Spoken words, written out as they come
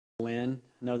in.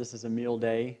 I know this is a meal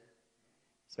day,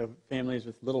 so families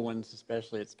with little ones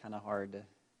especially, it's kind of hard to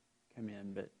come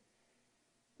in, but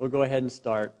we'll go ahead and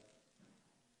start.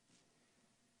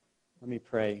 Let me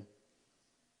pray.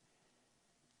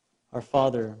 Our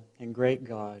Father and great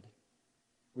God,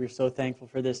 we are so thankful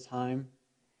for this time,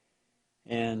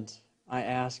 and I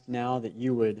ask now that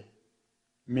you would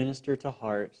minister to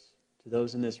hearts, to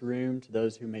those in this room, to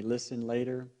those who may listen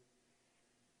later,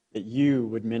 that you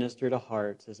would minister to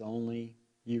hearts as only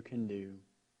you can do.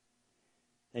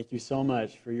 Thank you so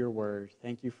much for your word.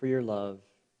 Thank you for your love.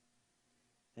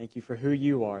 Thank you for who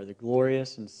you are, the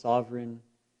glorious and sovereign,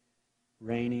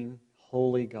 reigning,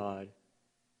 holy God.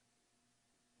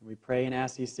 And we pray and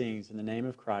ask these things in the name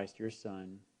of Christ, your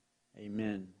Son.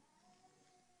 Amen.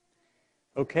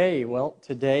 Okay, well,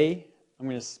 today I'm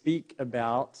going to speak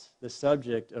about the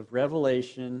subject of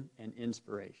revelation and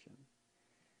inspiration.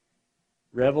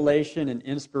 Revelation and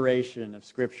inspiration of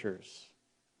Scriptures.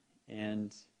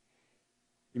 And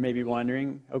you may be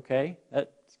wondering, okay,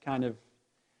 that's kind of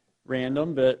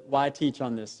random, but why teach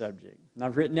on this subject? And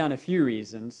I've written down a few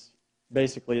reasons,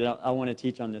 basically, that I want to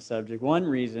teach on this subject. One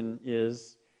reason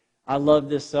is I love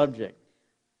this subject.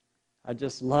 I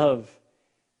just love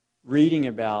reading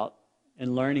about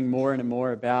and learning more and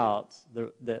more about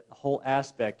the whole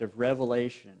aspect of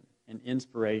revelation and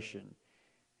inspiration.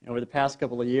 Over the past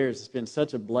couple of years, it's been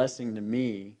such a blessing to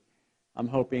me. I'm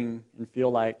hoping and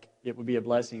feel like it would be a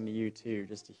blessing to you too,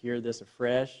 just to hear this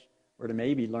afresh or to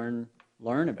maybe learn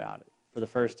about it for the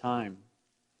first time.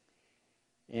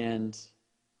 And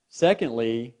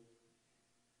secondly,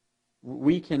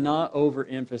 we cannot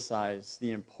overemphasize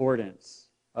the importance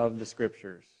of the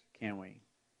Scriptures, can we?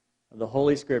 Of the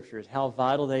Holy Scriptures, how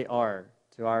vital they are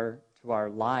to our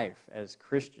life as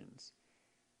Christians,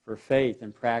 for faith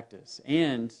and practice,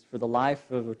 and for the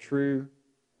life of a true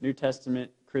New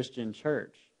Testament Christian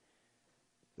church.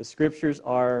 The Scriptures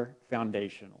are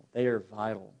foundational. They are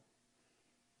vital.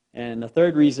 And the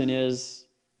third reason is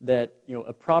that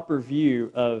a proper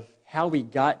view of how we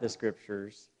got the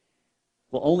Scriptures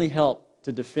will only help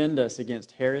to defend us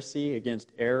against heresy,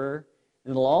 against error,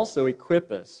 and it'll also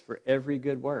equip us for every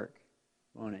good work.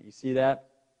 Won't it? You see that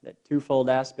twofold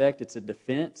aspect? It's a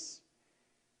defense,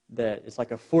 that it's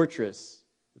like a fortress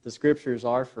that the Scriptures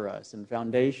are for us, and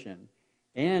foundation.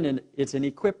 And it's an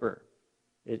equipper.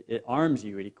 It arms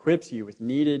you, it equips you with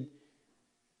needed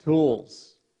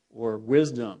tools, or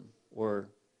wisdom, or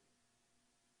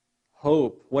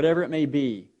hope, whatever it may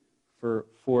be,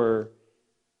 for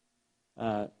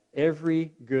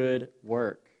every good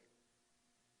work.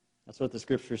 That's what the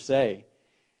Scriptures say.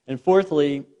 And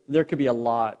fourthly, there could be a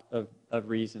lot of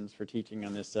reasons for teaching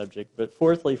on this subject, but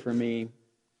fourthly for me,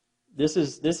 this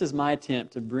is my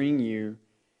attempt to bring you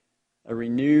a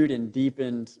renewed and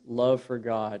deepened love for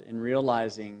God and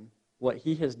realizing what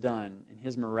He has done in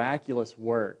His miraculous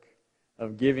work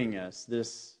of giving us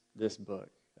this book,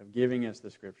 of giving us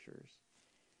the Scriptures,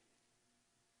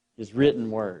 His written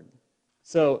Word.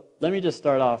 So let me just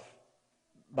start off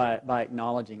by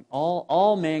acknowledging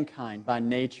all mankind by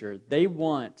nature, they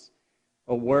want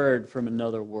a word from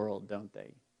another world, don't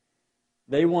they?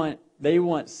 They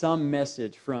want some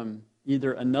message from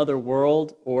either another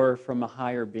world or from a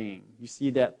higher being. You see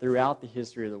that throughout the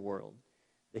history of the world.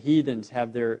 The heathens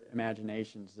have their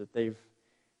imaginations that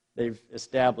they've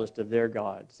established of their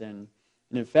gods. And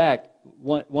in fact,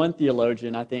 one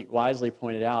theologian, I think, wisely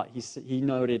pointed out, he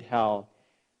noted how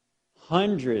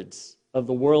hundreds of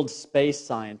the world's space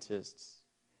scientists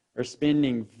are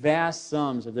spending vast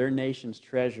sums of their nation's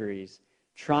treasuries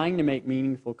trying to make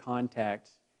meaningful contact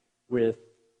with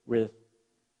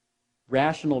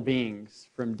rational beings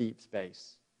from deep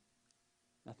space.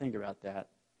 Now think about that.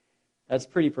 That's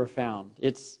pretty profound.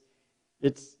 It's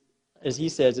as he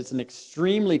says, it's an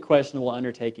extremely questionable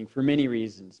undertaking for many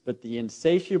reasons, but the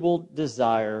insatiable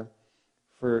desire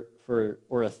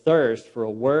or a thirst for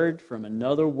a word from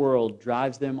another world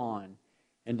drives them on.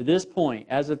 And to this point,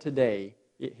 as of today,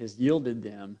 it has yielded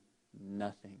them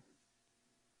nothing.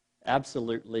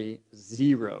 Absolutely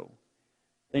zero.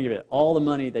 Think of it, all the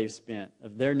money they've spent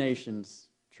of their nation's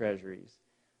treasuries,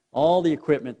 all the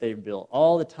equipment they've built,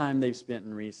 all the time they've spent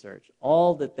in research,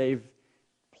 all that they've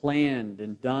planned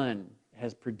and done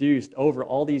has produced over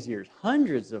all these years,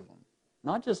 hundreds of them,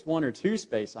 not just one or two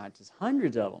space scientists,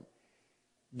 hundreds of them.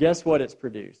 Guess what it's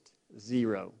produced?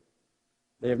 Zero.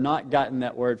 They have not gotten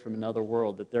that word from another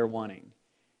world that they're wanting.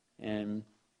 And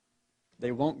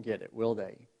they won't get it, will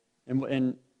they?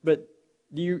 But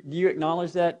do you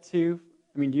acknowledge that too?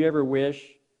 I mean, do you ever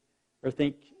wish or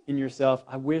think in yourself,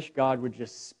 I wish God would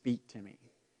just speak to me.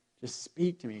 Just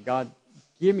speak to me. God,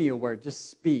 Give me a word. Just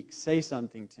speak. Say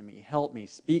something to me. Help me.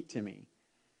 Speak to me.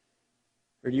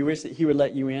 Or do you wish that He would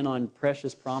let you in on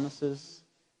precious promises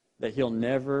that He'll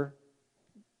never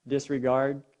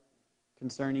disregard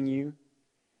concerning you?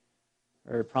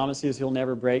 Or promises He'll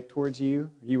never break towards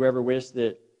you? Do you ever wish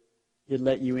that He'd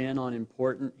let you in on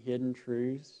important hidden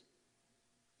truths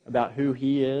about who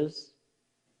He is,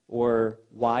 or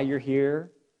why you're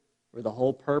here, or the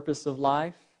whole purpose of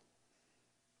life,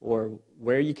 or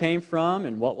where you came from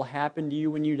and what will happen to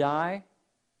you when you die?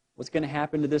 What's going to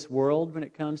happen to this world when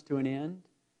it comes to an end?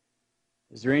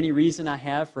 Is there any reason I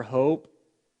have for hope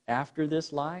after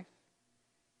this life?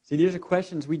 See, these are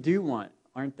questions we do want,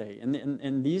 aren't they?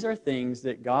 And these are things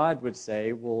that God would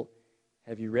say, well,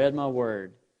 have you read my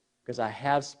word? Because I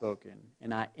have spoken,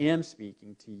 and I am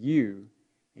speaking to you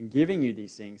and giving you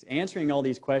these things, answering all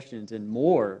these questions and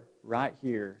more right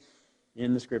here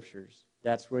in the Scriptures.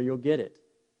 That's where you'll get it.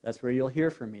 That's where you'll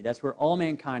hear from me. That's where all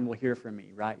mankind will hear from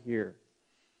me, right here.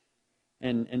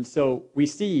 And so we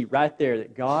see right there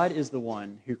that God is the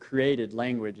one who created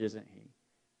language, isn't He?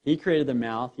 He created the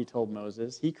mouth, He told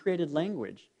Moses. He created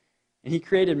language. And He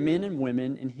created men and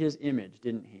women in His image,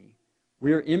 didn't He?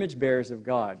 We are image bearers of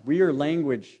God. We are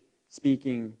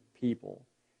language-speaking people.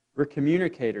 We're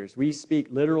communicators. We speak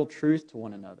literal truth to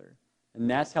one another. And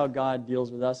that's how God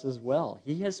deals with us as well.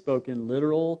 He has spoken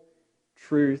literal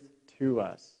truth to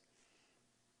us.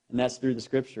 And that's through the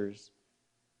Scriptures.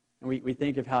 And we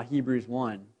think of how Hebrews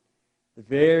 1, the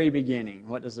very beginning,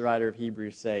 what does the writer of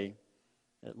Hebrews say?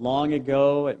 That long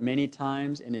ago, at many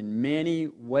times, and in many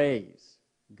ways,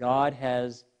 God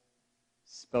has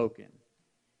spoken.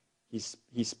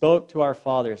 He spoke to our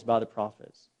fathers by the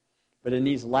prophets. But in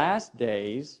these last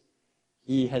days,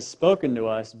 He has spoken to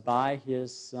us by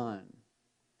His Son.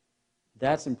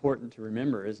 That's important to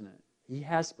remember, isn't it? He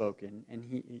has spoken, and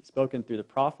He's spoken through the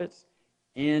prophets,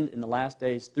 and in the last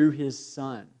days, through His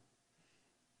Son.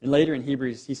 And later in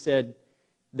Hebrews, he said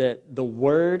that the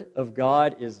Word of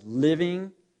God is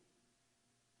living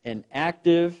and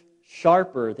active,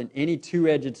 sharper than any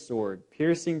two-edged sword,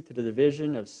 piercing to the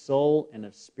division of soul and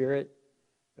of spirit,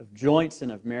 of joints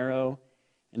and of marrow,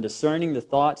 and discerning the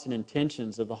thoughts and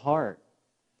intentions of the heart.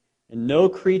 And no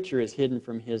creature is hidden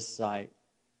from His sight,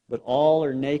 but all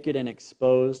are naked and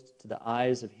exposed to the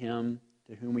eyes of Him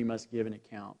to whom we must give an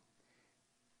account.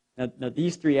 Now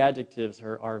these three adjectives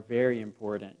are very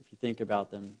important if you think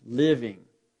about them. Living,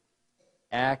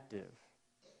 active,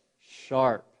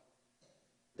 sharp.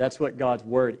 That's what God's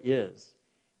Word is.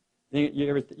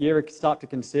 You ever stop to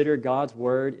consider God's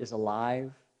Word is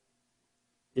alive?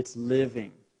 It's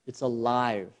living. It's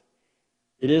alive.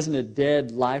 It isn't a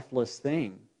dead, lifeless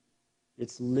thing.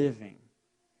 It's living.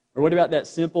 Or what about that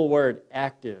simple word,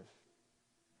 active?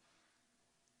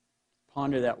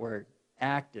 Ponder that word,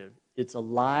 active. It's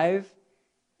alive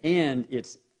and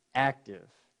it's active.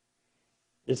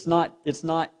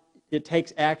 It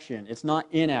takes action. It's not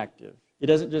inactive. It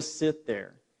doesn't just sit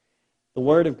there. The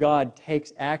Word of God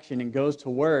takes action and goes to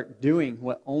work doing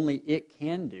what only it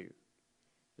can do.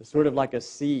 It's sort of like a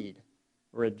seed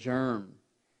or a germ.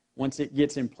 Once it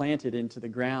gets implanted into the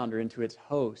ground or into its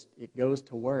host, it goes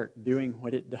to work doing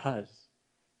what it does.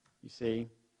 You see?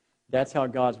 That's how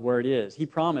God's Word is. He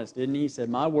promised, didn't He? He said,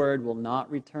 my Word will not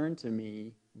return to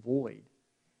me void.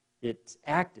 It's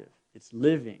active. It's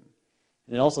living.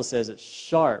 And it also says it's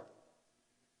sharp.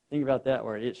 Think about that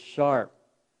word. It's sharp.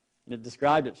 And it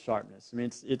described its sharpness. I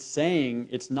mean, it's saying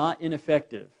it's not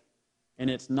ineffective and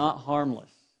it's not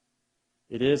harmless.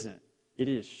 It isn't. It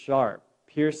is sharp,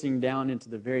 piercing down into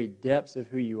the very depths of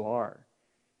who you are,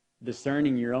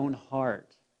 discerning your own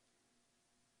heart,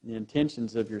 the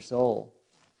intentions of your soul.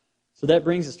 So that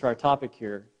brings us to our topic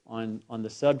here on the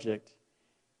subject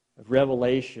of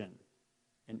revelation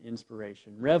and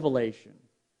inspiration. Revelation.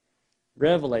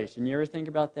 Revelation. You ever think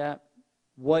about that?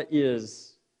 What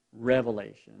is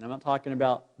revelation? I'm not talking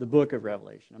about the book of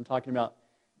Revelation. I'm talking about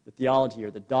the theology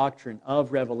or the doctrine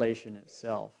of revelation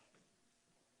itself.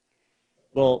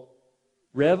 Well,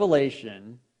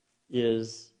 revelation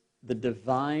is the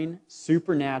divine,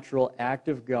 supernatural act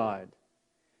of God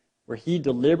where He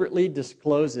deliberately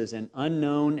discloses an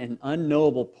unknown and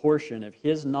unknowable portion of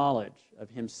His knowledge of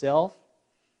Himself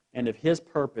and of His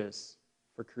purpose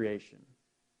for creation.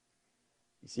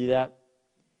 You see that?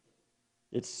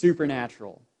 It's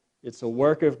supernatural. It's a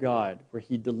work of God where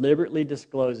He deliberately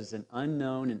discloses an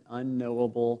unknown and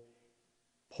unknowable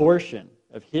portion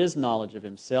of His knowledge of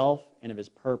Himself and of His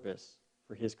purpose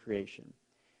for His creation.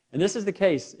 And this is the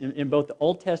case in both the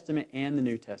Old Testament and the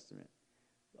New Testament.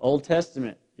 The Old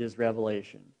Testament is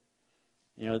revelation.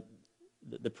 You know,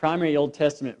 the primary Old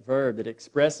Testament verb that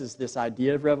expresses this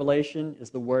idea of revelation is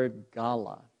the word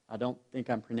gala. I don't think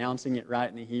I'm pronouncing it right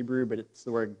in the Hebrew, but it's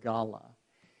the word gala.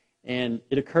 And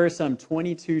it occurs some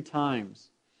 22 times.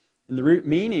 And the root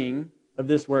meaning of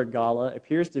this word gala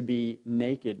appears to be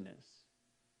nakedness.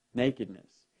 Nakedness.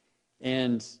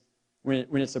 And when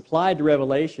it's applied to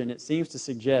revelation, it seems to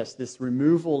suggest this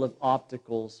removal of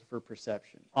obstacles for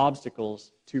perception.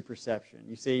 Obstacles to perception.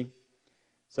 You see?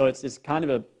 So it's kind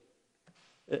of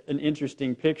an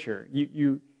interesting picture.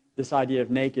 This idea of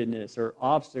nakedness or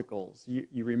obstacles.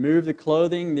 You remove the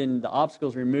clothing, then the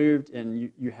obstacle's removed,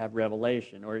 and you have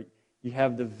revelation. Or you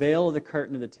have the veil of the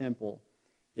curtain of the temple.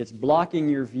 It's blocking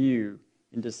your view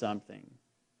into something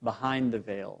behind the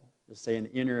veil. Let's say an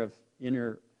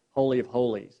inner holy of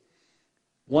holies.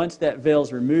 Once that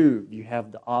veil's removed, you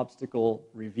have the obstacle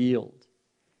revealed.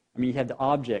 You have the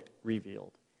object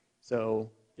revealed. So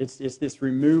it's this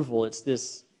removal. It's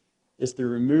the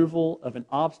removal of an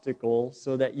obstacle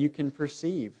so that you can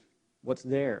perceive what's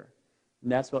there.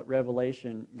 And that's what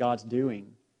revelation God's doing.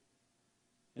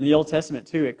 In the Old Testament,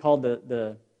 too, it called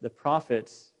the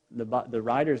prophets, the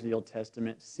writers of the Old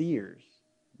Testament, seers.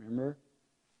 Remember?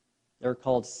 They're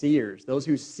called seers. Those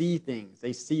who see things.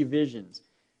 They see visions.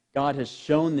 God has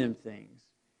shown them things.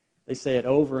 They say it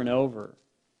over and over.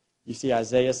 You see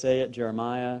Isaiah say it,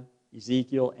 Jeremiah,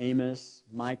 Ezekiel, Amos,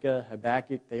 Micah,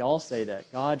 Habakkuk. They all say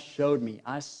that. God showed me.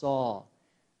 I saw.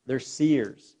 They're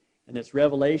seers. And it's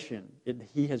revelation.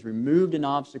 He has removed an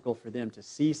obstacle for them to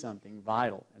see something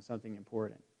vital and something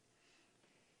important.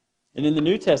 And in the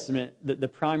New Testament, the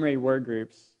primary word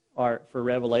groups for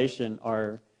revelation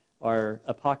are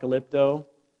apocalypto,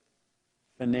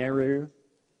 phaneru,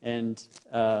 and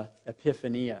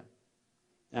epiphania.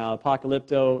 Now,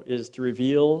 apocalypto is to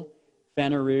reveal,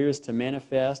 phaneru is to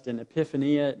manifest, and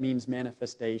epiphania means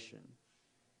manifestation.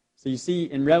 So you see,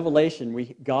 in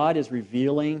Revelation, God is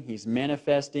revealing, He's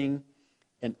manifesting,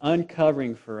 and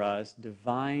uncovering for us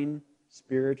divine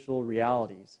spiritual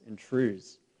realities and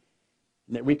truths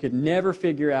that we could never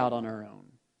figure out on our own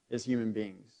as human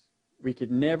beings. We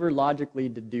could never logically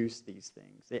deduce these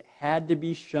things. It had to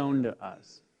be shown to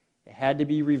us. It had to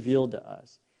be revealed to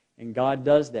us. And God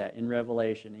does that in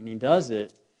Revelation. And He does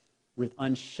it with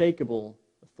unshakable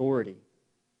authority,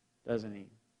 doesn't He?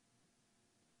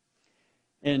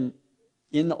 And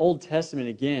in the Old Testament,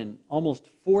 again, almost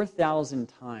 4,000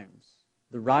 times,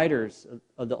 the writers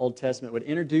of the Old Testament would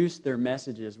introduce their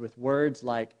messages with words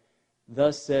like,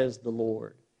 "Thus says the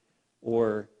Lord,"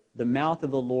 or "The mouth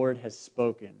of the Lord has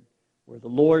spoken," or "The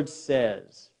Lord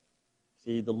says."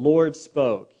 See, the Lord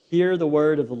spoke. Hear the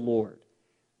word of the Lord.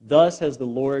 Thus has the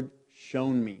Lord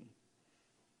shown me.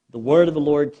 The word of the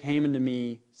Lord came unto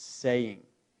me, saying.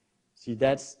 See,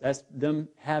 that's them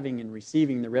having and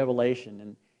receiving the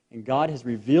revelation. And God has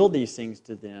revealed these things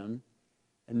to them,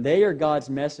 and they are God's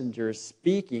messengers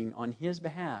speaking on His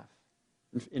behalf.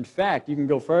 In fact, you can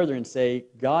go further and say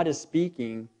God is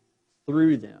speaking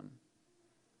through them.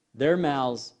 Their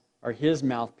mouths are His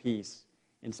mouthpiece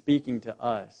in speaking to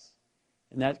us.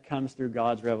 And that comes through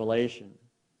God's revelation.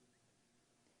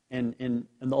 And in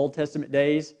the Old Testament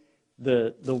days,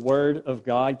 the Word of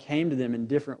God came to them in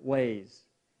different ways.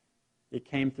 It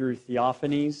came through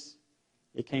theophanies.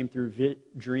 It came through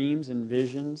dreams and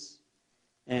visions.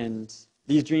 And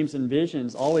these dreams and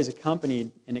visions always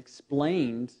accompanied and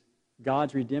explained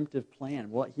God's redemptive plan,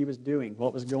 what He was doing,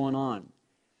 what was going on.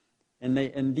 And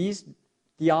these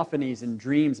theophanies and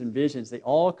dreams and visions, they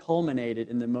all culminated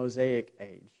in the Mosaic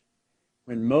age,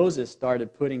 when Moses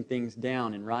started putting things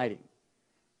down in writing,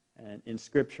 and in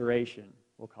scripturation,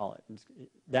 we'll call it. And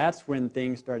that's when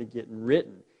things started getting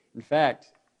written. In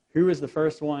fact, who was the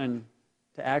first one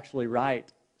to actually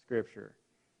write Scripture?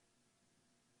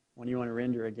 When you want to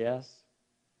render a guess?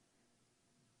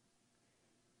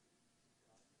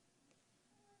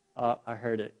 I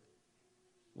heard it.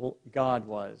 Well, God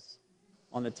was.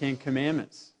 On the Ten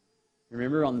Commandments.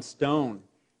 Remember, on the stone,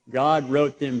 God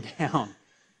wrote them down.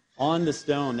 On the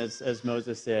stone, as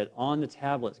Moses said, on the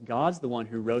tablets. God's the one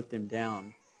who wrote them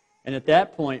down. And at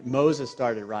that point, Moses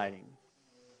started writing.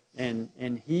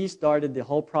 And he started the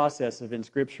whole process of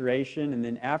inscripturation, and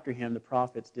then after him, the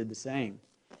prophets did the same.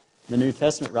 The New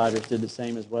Testament writers did the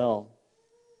same as well.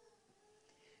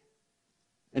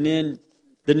 And then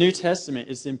the New Testament,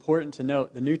 it's important to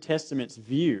note, the New Testament's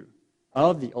view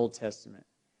of the Old Testament,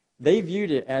 they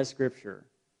viewed it as Scripture.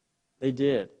 They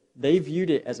did. They viewed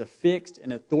it as a fixed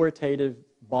and authoritative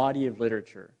body of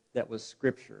literature that was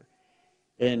Scripture.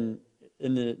 In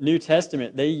the New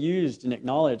Testament, they used and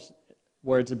acknowledged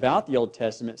words about the Old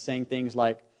Testament, saying things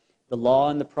like the law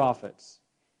and the prophets,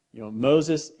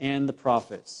 Moses and the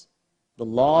prophets, The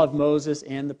law of Moses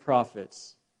and the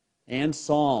prophets and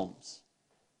Psalms,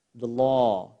 the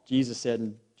law, Jesus said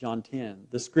in John 10,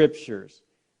 the Scriptures,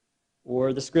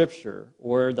 or the Scripture,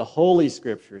 or the Holy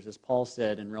Scriptures, as Paul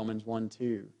said in Romans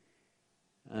 1:2.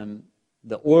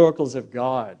 The oracles of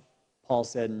God, Paul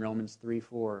said in Romans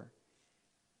 3:4.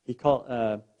 He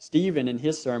called Stephen in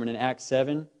his sermon in Acts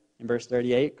 7, in verse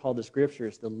 38, called the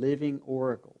Scriptures the living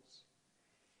oracles.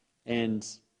 And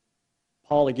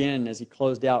Paul, again, as he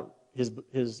closed out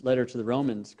his letter to the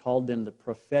Romans, called them the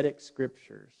prophetic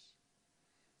Scriptures.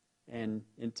 And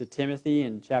into Timothy,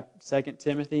 in 2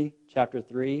 Timothy chapter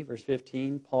 3, verse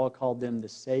 15, Paul called them the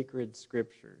sacred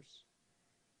Scriptures.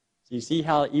 So you see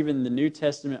how even the New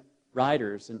Testament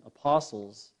writers and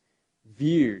apostles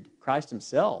viewed, Christ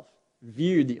himself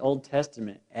viewed the Old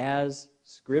Testament as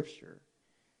Scripture,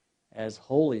 as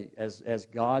holy, as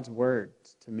God's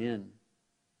words to men.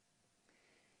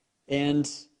 And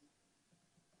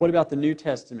what about the New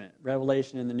Testament?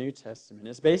 Revelation in the New Testament.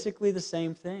 It's basically the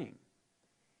same thing.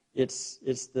 It's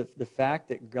the fact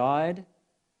that God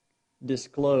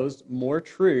disclosed more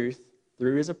truth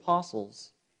through his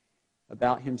apostles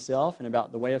about himself and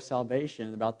about the way of salvation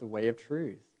and about the way of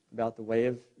truth, about the way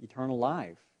of eternal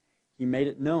life. He made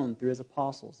it known through his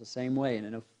apostles the same way and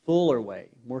in a fuller way,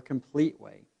 more complete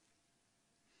way.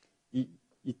 You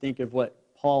think of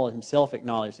what Paul himself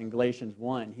acknowledged in Galatians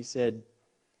 1. He said,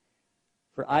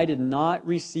 "For I did not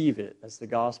receive it," that's the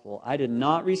gospel, "I did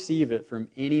not receive it from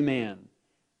any man,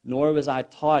 nor was I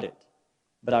taught it,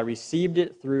 but I received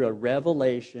it through a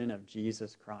revelation of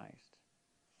Jesus Christ."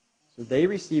 So they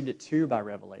received it too by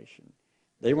revelation.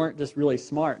 They weren't just really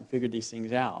smart and figured these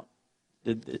things out,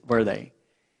 were they?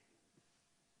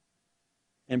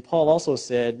 And Paul also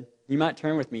said, you might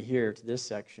turn with me here to this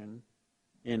section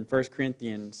in 1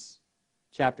 Corinthians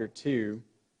chapter 2.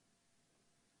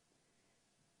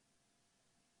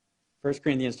 1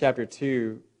 Corinthians chapter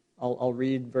 2, I'll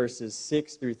read verses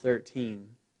 6 through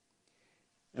 13.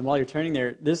 And while you're turning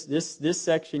there, this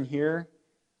section here,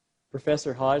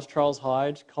 Professor Hodge, Charles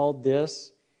Hodge, called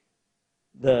this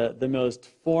the most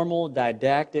formal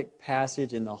didactic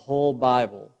passage in the whole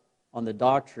Bible on the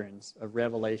doctrines of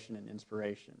revelation and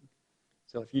inspiration.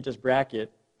 So if you just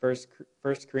bracket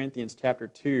 1 Corinthians chapter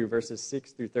 2, verses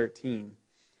 6 through 13,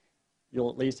 you'll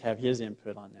at least have his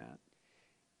input on that.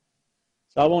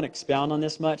 So I won't expound on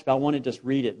this much, but I want to just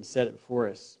read it and set it before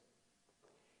us.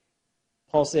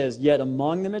 Paul says, "Yet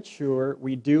among the mature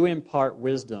we do impart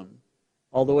wisdom,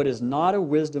 although it is not a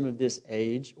wisdom of this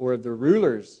age or of the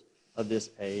rulers of this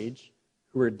age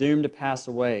who are doomed to pass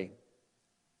away.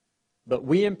 But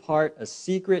we impart a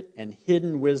secret and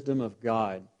hidden wisdom of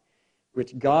God,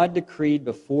 which God decreed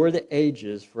before the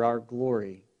ages for our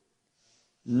glory.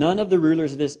 None of the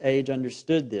rulers of this age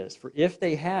understood this, for if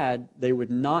they had, they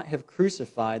would not have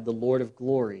crucified the Lord of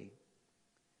glory.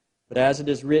 But as it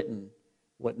is written,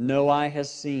 what no eye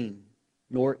has seen,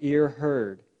 nor ear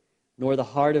heard, nor the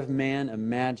heart of man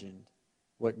imagined,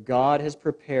 what God has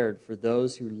prepared for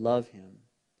those who love him."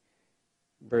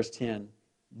 Verse 10,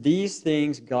 "These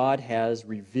things God has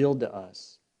revealed to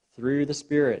us through the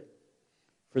Spirit.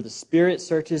 For the Spirit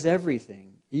searches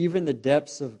everything, even the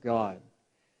depths of God.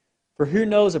 For who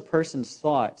knows a person's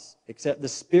thoughts except the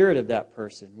spirit of that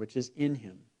person which is in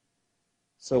him?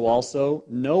 So also,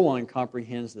 no one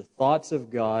comprehends the thoughts of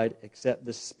God except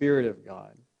the Spirit of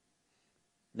God.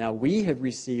 Now we have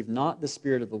received not the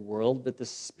spirit of the world, but the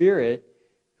Spirit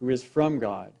who is from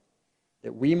God,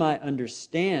 that we might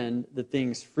understand the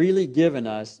things freely given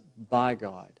us by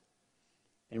God.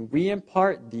 And we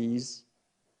impart this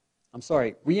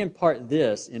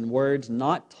in words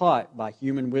not taught by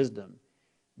human wisdom,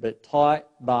 but taught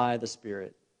by the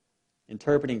Spirit,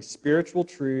 interpreting spiritual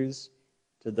truths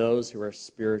to those who are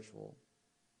spiritual."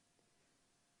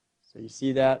 So you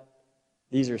see that?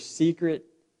 These are secret,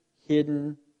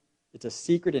 hidden. It's a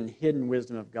secret and hidden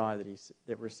wisdom of God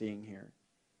that we're seeing here.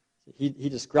 He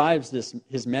describes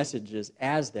his messages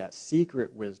as that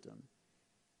secret wisdom.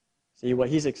 See, what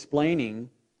he's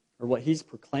explaining, or what he's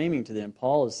proclaiming to them,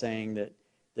 Paul is saying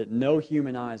that no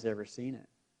human eye has ever seen it.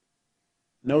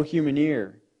 No human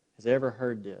ear has ever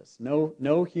heard this.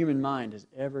 No human mind has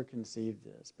ever conceived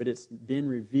this. But it's been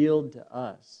revealed to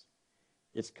us.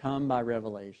 It's come by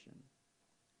revelation.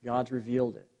 God's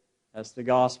revealed it. That's the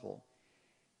gospel.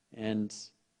 And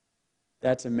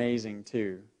that's amazing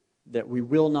too, that we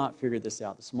will not figure this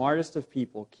out. The smartest of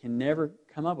people can never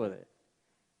come up with it.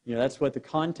 You know, that's what the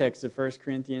context of 1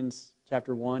 Corinthians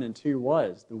chapter 1 and 2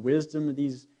 was. The wisdom of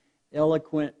these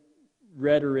eloquent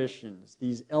rhetoricians,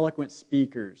 these eloquent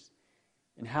speakers,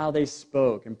 and how they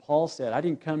spoke. And Paul said, I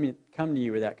didn't come to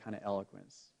you with that kind of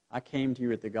eloquence. I came to you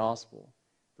with the gospel.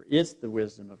 for it's the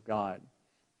wisdom of God.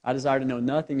 I desire to know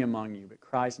nothing among you but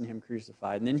Christ and him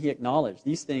crucified. And then he acknowledged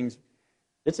these things.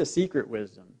 It's a secret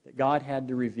wisdom that God had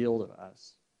to reveal to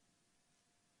us.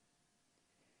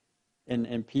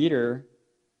 And Peter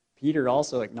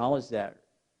also acknowledged that.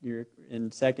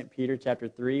 In 2 Peter chapter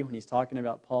 3, when he's talking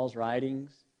about Paul's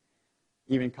writings,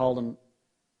 he even called them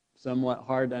somewhat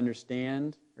hard to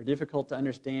understand or difficult to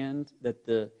understand, that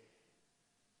the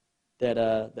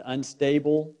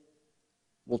unstable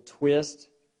will twist,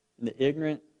 and the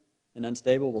ignorant and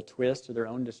unstable will twist to their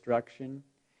own destruction.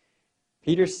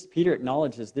 Peter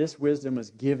acknowledges this wisdom was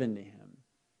given to him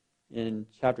in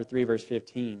chapter 3, verse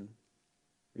 15.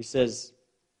 He says,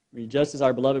 just as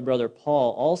our beloved brother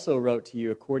Paul also wrote to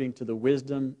you according to the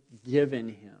wisdom given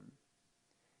him.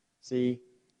 See,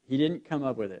 he didn't come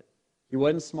up with it. He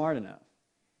wasn't smart enough.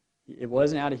 It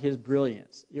wasn't out of his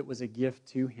brilliance. It was a gift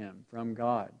to him from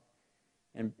God.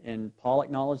 And Paul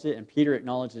acknowledged it, and Peter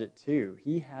acknowledged it too.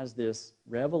 He has this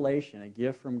revelation, a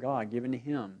gift from God given to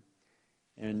him.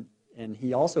 And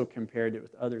he also compared it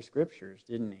with other scriptures,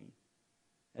 didn't he?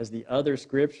 As the other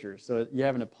scriptures. So you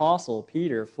have an apostle,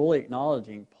 Peter, fully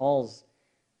acknowledging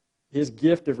his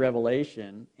gift of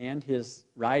revelation and his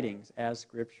writings as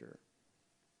scripture.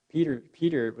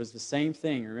 Peter was the same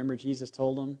thing. Remember, Jesus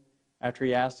told him after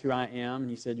he asked who I am, and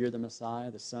he said, "You're the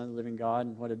Messiah, the Son of the living God."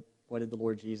 And what did the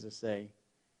Lord Jesus say?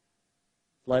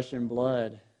 "Flesh and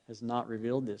blood has not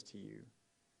revealed this to you,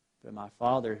 but my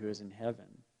Father who is in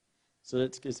heaven." So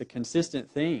it's a consistent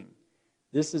thing.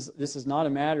 This is not a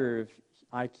matter of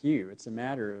IQ. It's a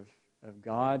matter of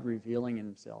God revealing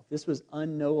himself. This was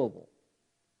unknowable.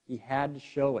 He had to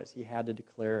show us. He had to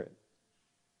declare it.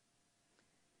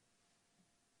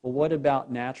 Well, what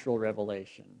about natural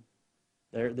revelation?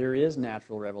 There is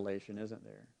natural revelation, isn't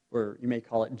there? Or you may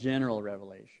call it general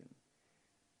revelation.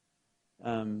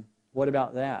 What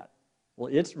about that?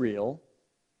 Well, it's real,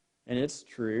 and it's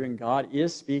true, and God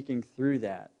is speaking through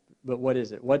that. But what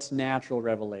is it? What's natural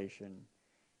revelation?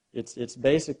 It's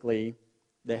basically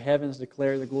the heavens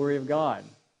declare the glory of God,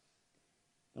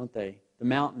 don't they? The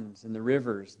mountains and the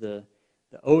rivers, the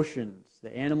oceans,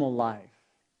 the animal life,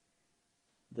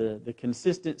 the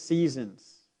consistent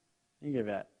seasons. Think of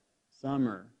that.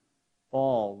 Summer,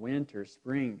 fall, winter,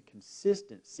 spring,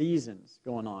 consistent seasons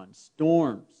going on.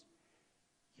 Storms,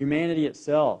 humanity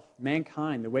itself,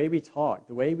 mankind, the way we talk,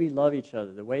 the way we love each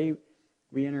other, the way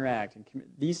we interact. And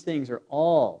these things are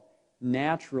all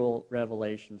natural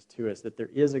revelations to us that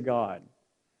there is a God.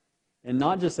 And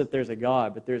not just that there's a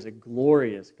God, but there's a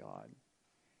glorious God.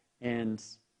 And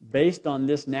based on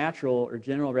this natural or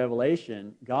general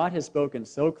revelation, God has spoken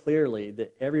so clearly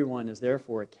that everyone is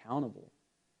therefore accountable.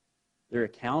 They're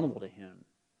accountable to him.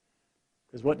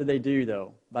 Because what do they do,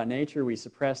 though? By nature, we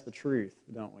suppress the truth,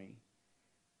 don't we?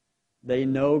 They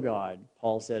know God,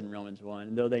 Paul said in Romans 1.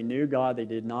 And though they knew God, they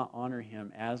did not honor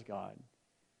him as God.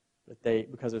 But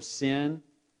because of sin,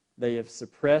 they have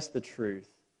suppressed the truth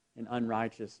in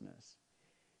unrighteousness.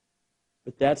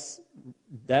 But that's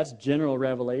general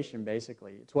revelation,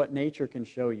 basically. It's what nature can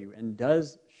show you and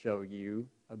does show you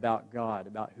about God,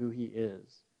 about who he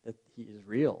is, that he is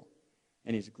real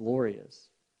and he's glorious.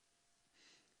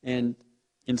 And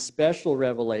in special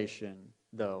revelation,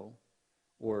 though,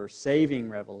 or saving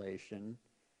revelation,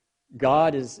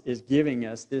 God is giving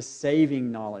us this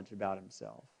saving knowledge about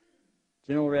himself.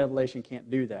 General revelation can't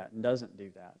do that and doesn't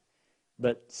do that.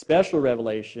 But special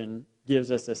revelation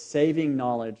gives us a saving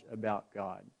knowledge about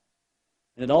God.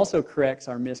 And it also corrects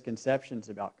our misconceptions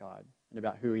about God and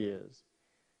about who he is.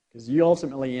 Because you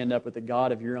ultimately end up with a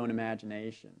God of your own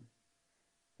imagination.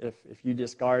 If you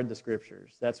discard the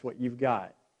scriptures, that's what you've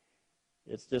got.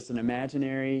 It's just an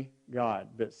imaginary God.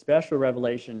 But special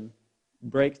revelation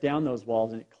breaks down those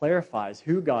walls and it clarifies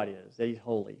who God is, that he's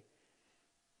holy.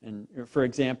 And for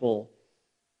example,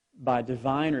 by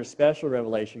divine or special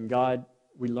revelation, God,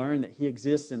 we learn that he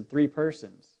exists in three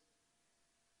persons.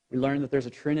 We learn that there's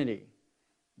a Trinity.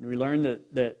 And we learn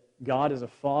that God is a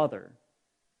father.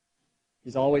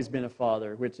 He's always been a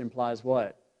father, which implies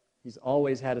what? He's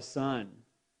always had a son.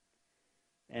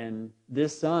 And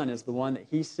this son is the one that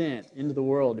he sent into the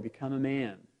world to become a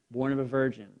man, born of a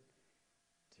virgin,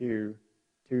 to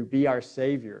be our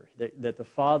Savior. That the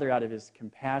Father, out of his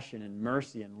compassion and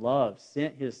mercy and love,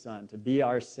 sent his Son to be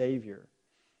our Savior.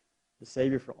 The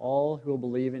Savior for all who will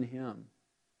believe in him.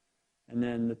 And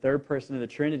then the third person of the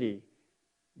Trinity,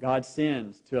 God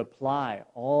sends to apply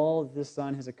all the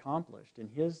Son has accomplished in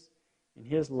his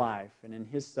life and in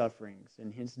his sufferings,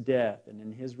 in his death and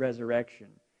in his resurrection.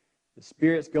 The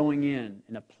Spirit's going in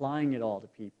and applying it all to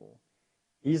people.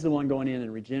 He's the one going in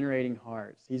and regenerating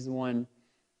hearts. He's the one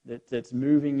that's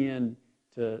moving in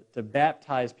to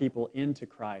baptize people into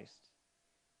Christ.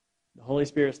 The Holy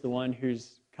Spirit's the one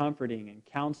who's comforting and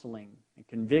counseling and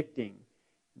convicting.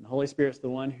 And the Holy Spirit's the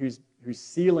one who's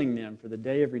sealing them for the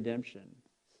day of redemption.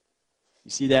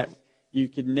 You see that? You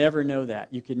could never know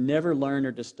that. You could never learn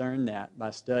or discern that by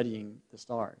studying the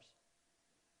stars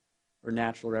or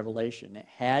natural revelation. It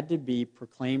had to be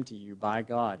proclaimed to you by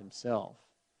God himself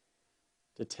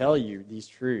to tell you these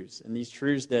truths, and these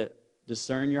truths that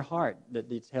discern your heart, that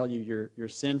they tell you you're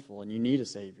sinful and you need a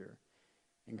Savior,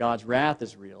 and God's wrath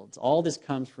is real. All this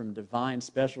comes from divine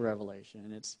special revelation,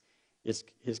 and it's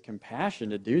his compassion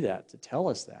to do that, to tell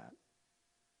us that.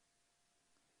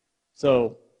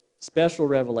 So, special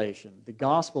revelation, the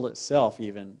gospel itself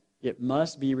even, it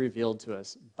must be revealed to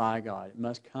us by God. It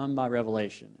must come by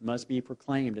revelation. It must be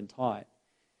proclaimed and taught.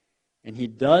 And he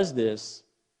does this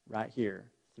right here,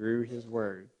 through his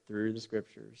word, through the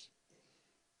scriptures.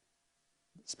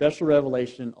 Special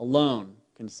revelation alone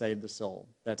can save the soul.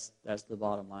 That's the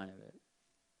bottom line of it.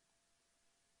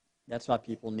 That's why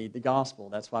people need the gospel.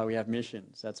 That's why we have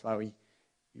missions. That's why we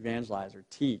evangelize or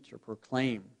teach or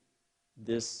proclaim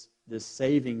this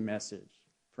saving message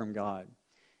from God.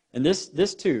 And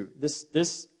this too,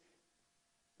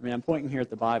 I'm pointing here at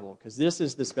the Bible because this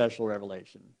is the special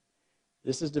revelation.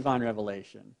 This is divine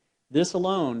revelation. This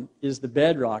alone is the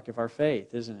bedrock of our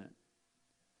faith, isn't it?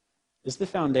 It's the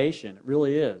foundation. It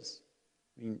really is.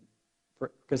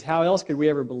 Because how else could we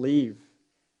ever believe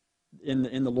in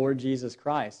the Lord Jesus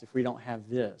Christ if we don't have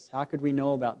this? How could we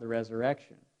know about the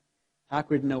resurrection? How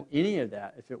could we know any of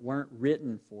that if it weren't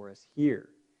written for us here?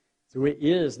 So it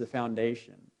is the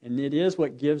foundation, and it is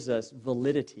what gives us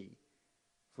validity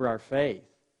for our faith.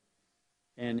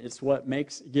 And it's what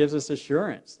gives us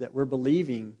assurance that we're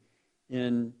believing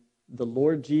in the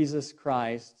Lord Jesus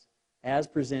Christ as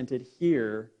presented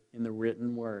here in the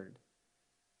written word.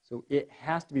 So it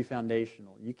has to be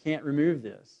foundational. You can't remove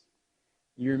this.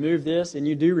 You remove this, and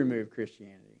you do remove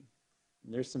Christianity.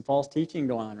 And there's some false teaching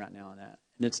going on right now on that,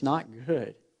 and it's not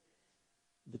good.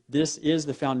 But this is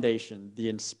the foundation. The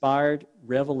inspired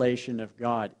revelation of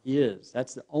God is.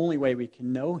 That's the only way we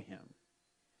can know him.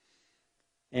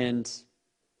 And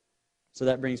so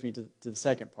that brings me to the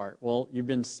second part. Well, you've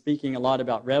been speaking a lot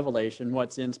about revelation.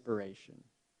 What's inspiration?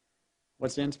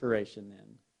 What's inspiration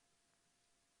then?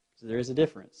 So there is a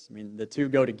difference. The two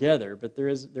go together, but there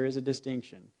is a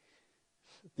distinction.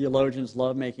 Theologians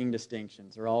love making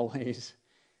distinctions. They're always,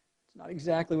 it's not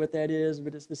exactly what that is,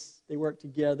 but it's this, they work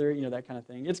together, that kind of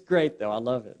thing. It's great, though. I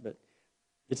love it, but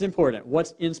it's important.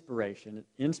 What's inspiration?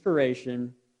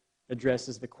 Inspiration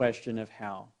addresses the question of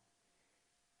how.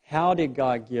 How did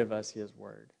God give us his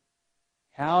word?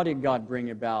 How did God bring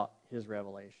about his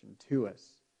revelation to us?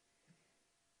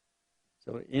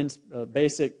 So in a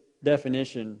basic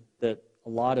definition that a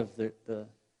lot of the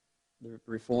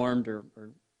Reformed or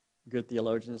good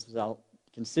theologians will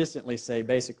consistently say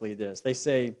basically this. They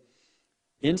say,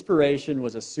 inspiration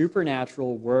was a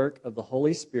supernatural work of the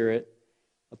Holy Spirit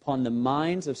upon the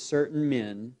minds of certain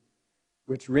men,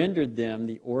 which rendered them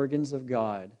the organs of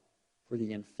God for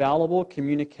the infallible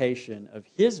communication of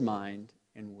his mind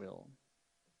and will.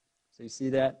 So you see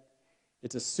that?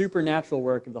 It's a supernatural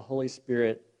work of the Holy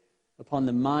Spirit upon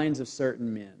the minds of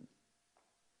certain men.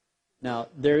 Now,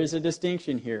 there is a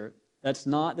distinction here. That's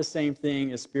not the same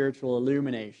thing as spiritual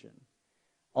illumination.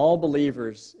 All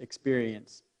believers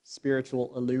experience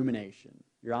spiritual illumination.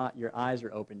 Your eyes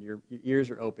are open, your ears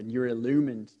are open, you're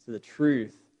illumined to the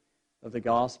truth of the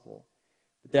gospel.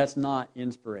 But that's not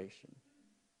inspiration.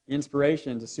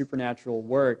 Inspiration is a supernatural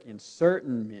work in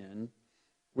certain men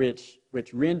which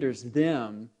renders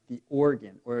them the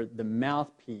organ or the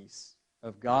mouthpiece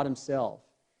of God himself.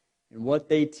 And what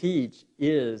they teach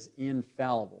is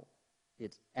infallible.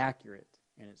 It's accurate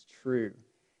and it's true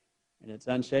and it's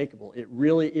unshakable. It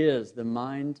really is the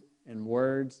mind and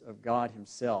words of God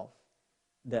himself.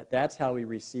 That's how we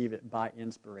receive it, by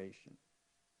inspiration.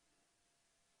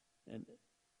 And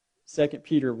 2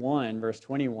 Peter 1, verse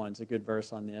 21 is a good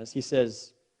verse on this. He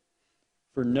says,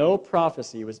 "For no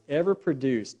prophecy was ever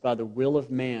produced by the will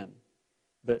of man,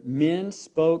 but men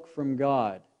spoke from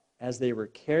God as they were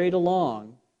carried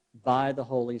along by the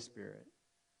Holy Spirit."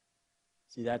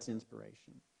 See, that's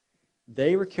inspiration.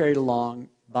 They were carried along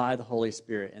by the Holy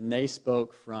Spirit, and they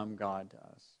spoke from God to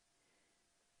us.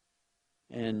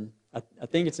 And I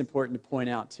think it's important to point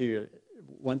out, too,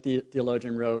 one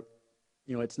theologian wrote,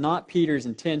 it's not Peter's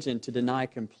intention to deny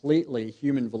completely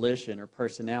human volition or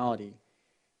personality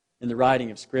in the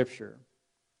writing of Scripture.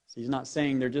 So he's not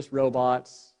saying they're just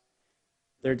robots.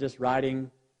 They're just writing.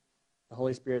 The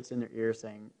Holy Spirit's in their ear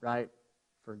saying, right,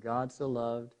 for God so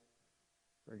loved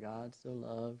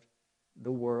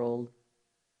the world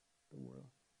the world,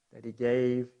 that he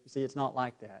gave. You see, it's not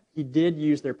like that. He did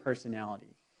use their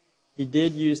personality. He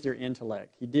did use their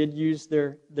intellect. He did use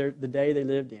the day they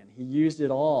lived in. He used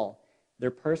it all,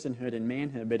 their personhood and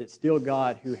manhood, but it's still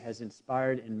God who has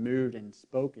inspired and moved and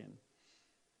spoken.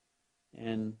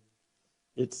 And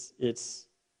it's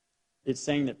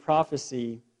saying that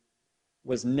prophecy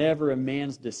was never a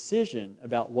man's decision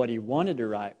about what he wanted to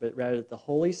write, but rather the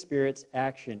Holy Spirit's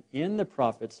action in the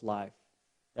prophet's life.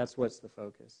 That's what's the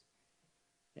focus.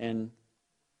 And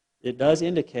it does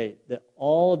indicate that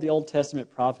all of the Old Testament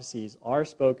prophecies are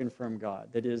spoken from God.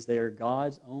 That is, they are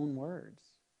God's own words.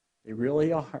 They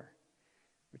really are,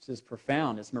 which is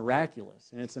profound. It's miraculous,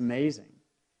 and it's amazing.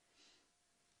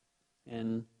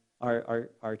 And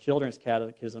our children's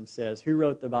catechism says, who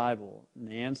wrote the Bible? And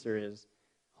the answer is,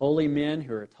 holy men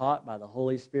who are taught by the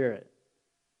Holy Spirit.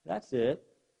 That's it.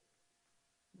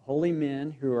 Holy men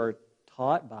who are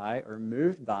taught by or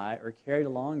moved by or carried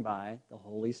along by the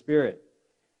Holy Spirit.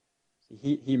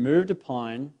 He moved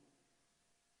upon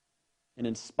and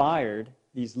inspired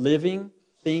these living,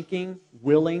 thinking,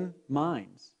 willing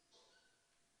minds.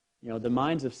 You know, the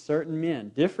minds of certain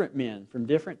men from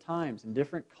different times and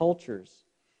different cultures.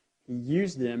 He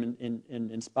used them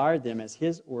and inspired them as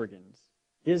his organs,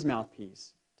 his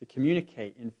mouthpiece, to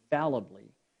communicate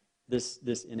infallibly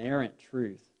this inerrant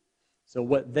truth. So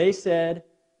what they said,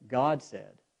 God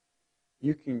said.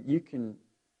 You can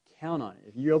count on it.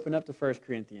 If you open up to 1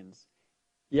 Corinthians,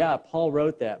 yeah, Paul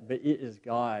wrote that, but it is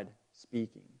God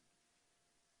speaking.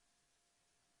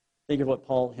 Think of what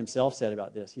Paul himself said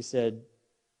about this. He said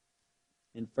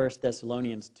in 1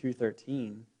 Thessalonians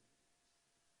 2:13,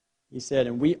 he said,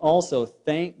 and we also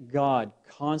thank God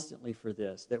constantly for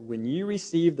this, that when you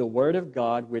received the word of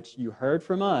God, which you heard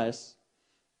from us,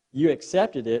 you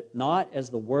accepted it not as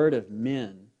the word of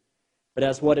men, but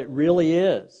as what it really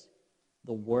is,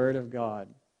 the word of God,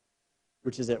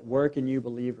 which is at work in you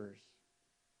believers.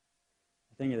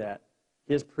 Think of that.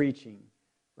 His preaching,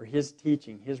 or his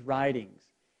teaching, his writings.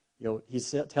 You know,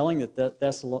 he's telling the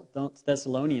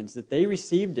Thessalonians that they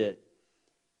received it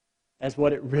as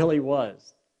what it really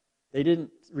was. They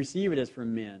didn't receive it as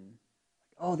from men.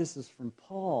 Oh, this is from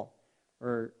Paul,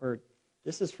 or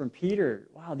this is from Peter.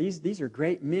 Wow, these are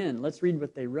great men. Let's read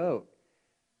what they wrote.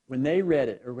 When they read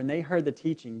it, or when they heard the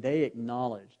teaching, they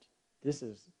acknowledged this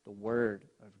is the Word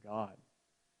of God.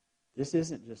 This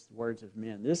isn't just the words of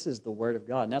men. This is the Word of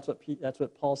God. And that's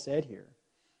what Paul said here.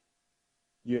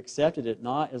 You accepted it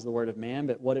not as the word of man,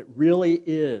 but what it really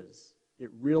is.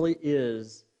 It really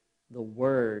is the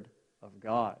Word of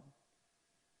God.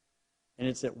 And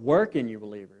it's at work in you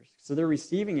believers. So they're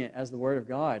receiving it as the Word of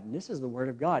God. And this is the Word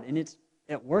of God. And it's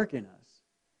at work in us.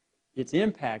 It's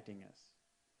impacting us.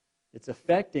 It's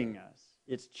affecting us.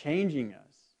 It's changing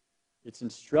us. It's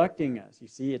instructing us. You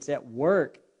see, it's at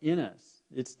work in us.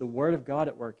 It's the Word of God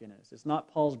at work in us. It's not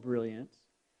Paul's brilliance.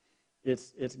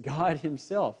 It's God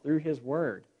himself through his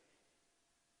Word.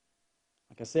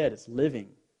 Like I said, it's living.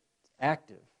 It's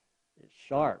active. It's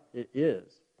sharp. It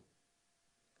is.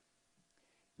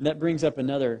 And that brings up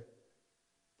another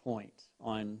point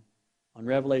on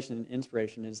revelation and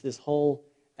inspiration, is this whole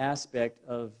aspect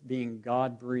of being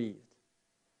God-breathed.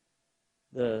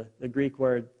 The Greek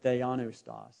word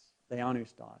theopneustos,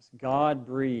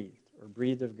 God-breathed, or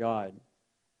breathed of God.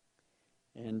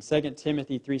 And 2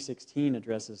 Timothy 3:16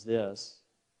 addresses this.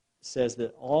 It says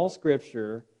that all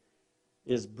Scripture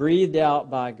is breathed out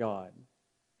by God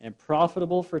and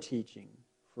profitable for teaching,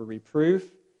 for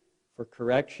reproof, for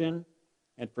correction,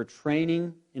 and for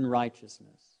training in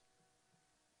righteousness.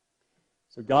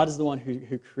 So God is the one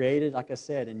who created, like I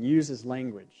said, and uses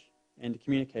language and to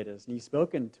communicate us. And He's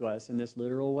spoken to us in this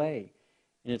literal way.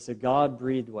 And it's a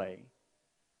God-breathed way.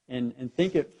 And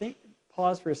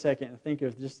pause for a second and think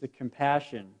of just the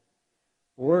compassion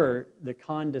or the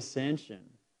condescension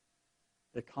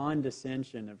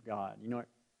of God. You know what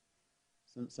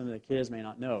some of the kids may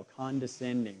not know,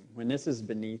 condescending. When this is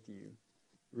beneath you,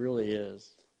 it really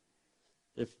is.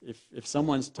 If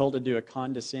someone's told to do a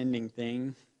condescending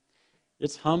thing,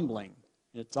 it's humbling.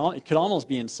 It could almost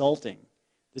be insulting.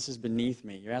 This is beneath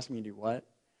me. You're asking me to do what?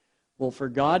 Well, for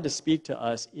God to speak to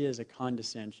us is a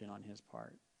condescension on His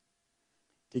part.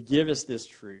 To give us this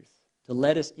truth, to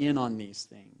let us in on these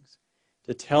things,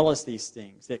 to tell us these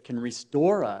things that can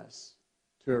restore us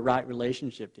to a right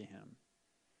relationship to Him.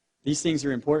 These things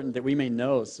are important that we may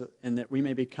know and that we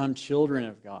may become children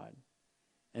of God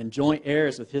and joint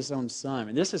heirs with His own Son.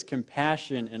 And this is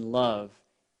compassion and love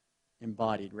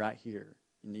embodied right here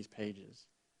in these pages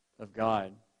of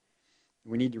God.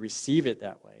 We need to receive it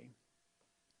that way.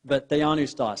 But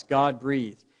theopneustos, God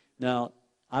breathed. Now,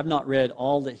 I've not read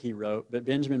all that he wrote, but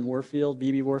Benjamin Warfield,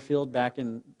 B.B. Warfield, back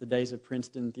in the days of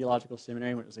Princeton Theological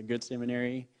Seminary, when it was a good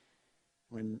seminary,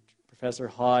 when Professor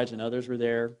Hodge and others were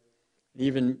there,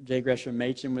 even J. Gresham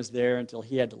Machen was there until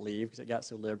he had to leave because it got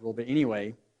so liberal. But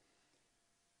anyway,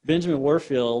 Benjamin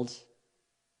Warfield,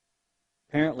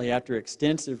 apparently after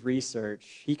extensive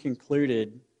research, he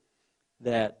concluded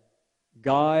that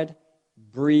God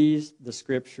breathed the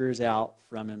Scriptures out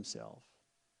from himself.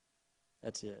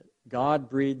 That's it. God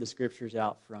breathed the Scriptures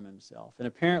out from himself. And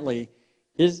apparently,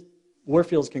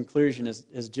 Warfield's conclusion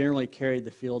has generally carried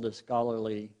the field of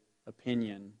scholarly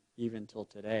opinion even till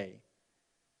today.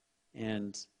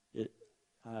 And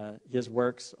his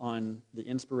works on the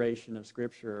inspiration of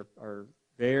Scripture are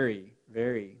very,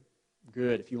 very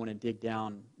good if you want to dig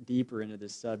down deeper into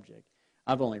this subject.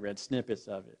 I've only read snippets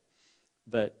of it.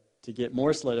 But to get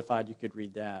more solidified, you could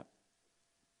read that.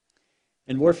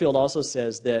 And Warfield also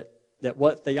says that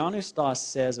what Theopneustos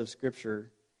says of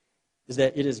Scripture is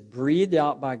that it is breathed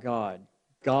out by God.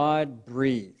 God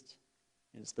breathed.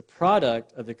 And it's the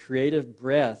product of the creative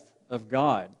breath of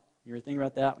God. You ever think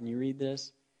about that when you read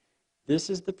this? This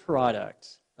is the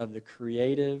product of the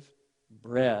creative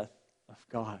breath of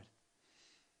God.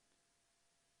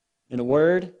 In a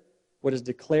word, what is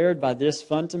declared by this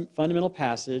fundamental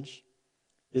passage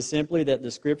is simply that the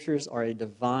Scriptures are a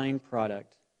divine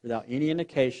product without any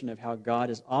indication of how God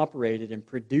has operated in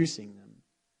producing them.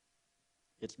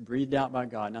 It's breathed out by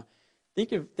God. Now,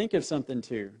 think of something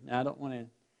too. Now, I don't want to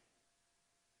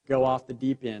go off the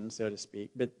deep end, so to speak,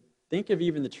 but think of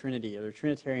even the Trinity, or the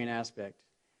Trinitarian aspect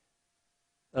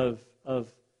of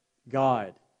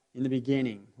God. In the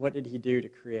beginning, what did he do to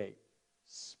create?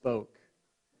 Spoke.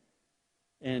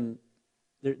 And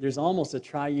there's almost a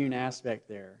triune aspect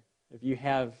there. If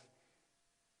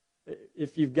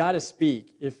you've got to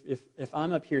speak, if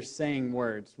I'm up here saying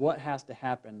words, what has to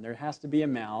happen? There has to be a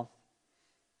mouth,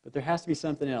 but there has to be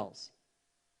something else.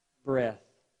 Breath.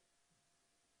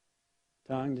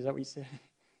 Tongue, is that what you said?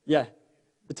 Yeah,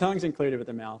 the tongue's included with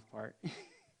the mouth part.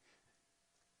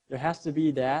 There has to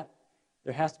be that.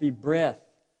 There has to be breath.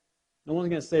 No one's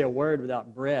going to say a word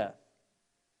without breath.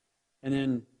 And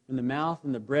then when the mouth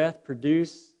and the breath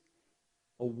produce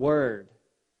a word,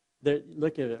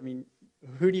 look at it. I mean,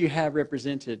 who do you have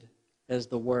represented as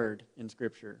the Word in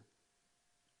Scripture?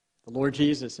 The Lord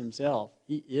Jesus himself.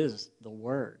 He is the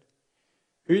Word.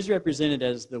 Who's represented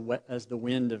as the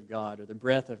wind of God or the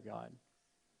breath of God?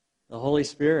 The Holy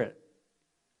Spirit.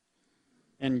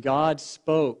 And God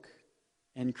spoke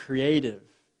and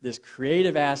this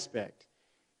creative aspect.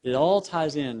 It all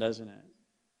ties in, doesn't it?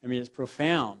 I mean, it's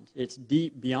profound. It's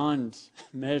deep beyond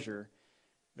measure.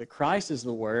 But Christ is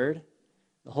the Word.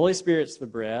 The Holy Spirit's the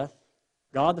breath.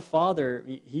 God the Father,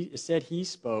 he said he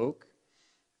spoke,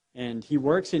 and he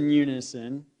works in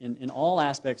unison in all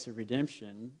aspects of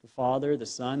redemption. The Father, the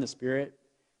Son, the Spirit,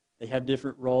 they have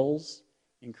different roles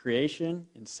in creation,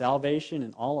 in salvation,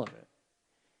 in all of it.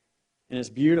 And it's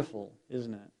beautiful,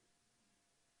 isn't it?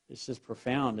 It's just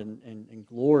profound and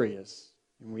glorious.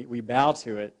 And we bow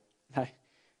to it.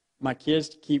 My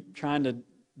kids keep trying to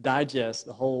digest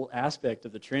the whole aspect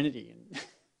of the Trinity. And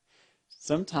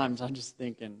sometimes I'm just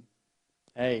thinking,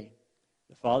 hey,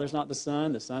 the Father's not the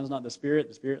Son Son's not the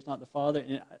Spirit's not the Father.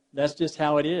 And that's just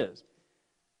how it is.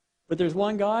 But there's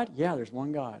one God? Yeah, there's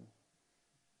one God.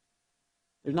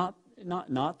 There's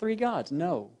not three gods.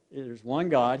 No, there's one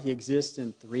God. He exists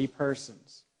in three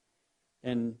persons.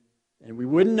 And we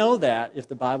wouldn't know that if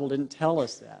the Bible didn't tell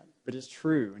us that. But it's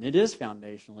true, and it is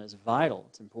foundational, it's vital,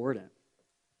 it's important.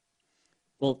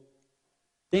 Well,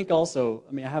 think also,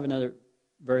 I have another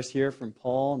verse here from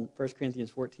Paul in 1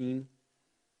 Corinthians 14,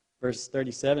 verse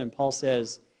 37. Paul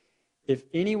says, if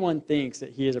anyone thinks that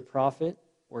he is a prophet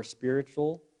or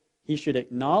spiritual, he should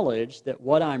acknowledge that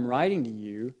what I'm writing to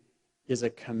you is a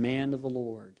command of the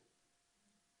Lord.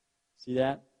 See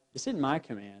that? This isn't my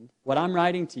command. What I'm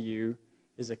writing to you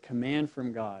is a command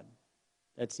from God.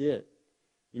 That's it.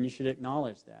 And you should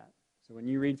acknowledge that. So when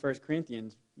you read 1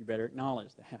 Corinthians, you better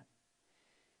acknowledge that.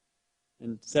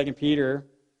 In 2 Peter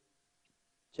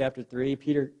chapter 3,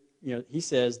 Peter, he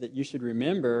says that you should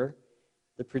remember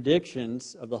the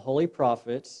predictions of the holy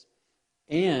prophets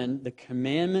and the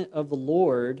commandment of the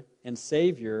Lord and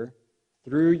Savior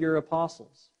through your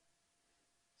apostles.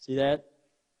 See that?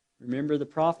 Remember the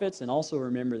prophets and also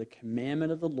remember the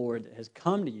commandment of the Lord that has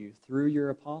come to you through your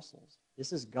apostles.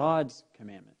 This is God's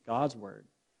commandment, God's word.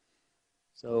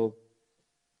 So,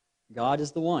 God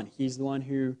is the one. He's the one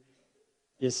who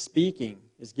is speaking,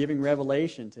 is giving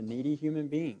revelation to needy human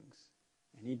beings.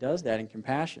 And he does that in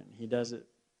compassion. He does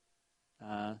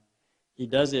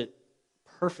it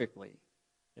perfectly,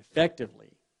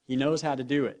 effectively. He knows how to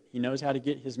do it. He knows how to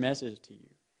get his message to you.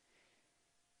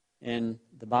 And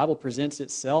the Bible presents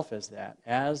itself as that,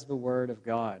 as the Word of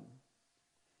God.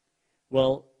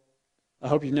 Well, I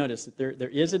hope you've noticed that there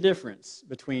is a difference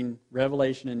between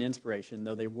revelation and inspiration,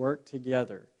 though they work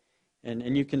together.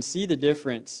 And you can see the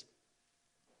difference,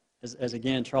 as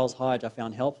again, Charles Hodge I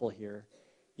found helpful here.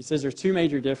 He says there's two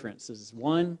major differences.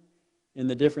 One, in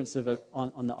the difference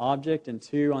on the object, and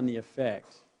two, on the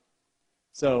effect.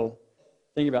 So,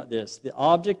 think about this. The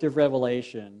object of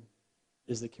revelation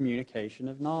is the communication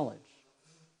of knowledge.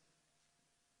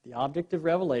 The object of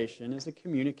revelation is the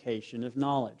communication of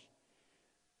knowledge.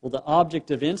 Well, the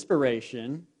object of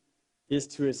inspiration is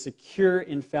to secure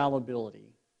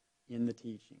infallibility in the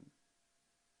teaching.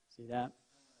 See that?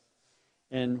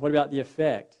 And what about the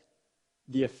effect?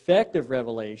 The effect of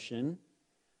revelation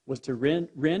was to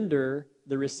render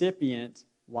the recipient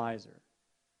wiser.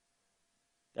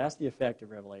 That's the effect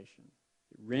of revelation.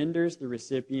 It renders the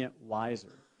recipient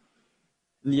wiser.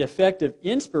 And the effect of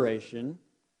inspiration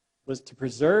was to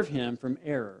preserve him from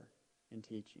error in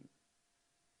teaching.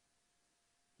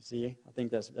 You see, I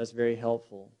think that's very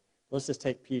helpful. Let's just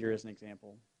take Peter as an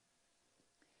example.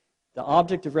 The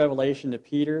object of revelation to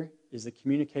Peter is the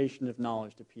communication of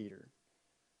knowledge to Peter.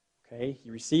 Okay, he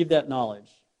received that knowledge.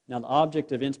 Now, the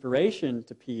object of inspiration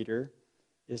to Peter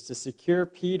is to secure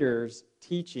Peter's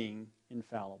teaching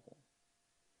infallible.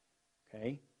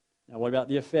 Okay, now what about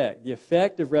the effect? The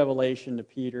effect of revelation to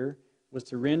Peter was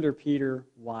to render Peter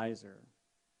wiser.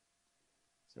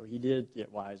 So he did get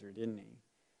wiser, didn't he?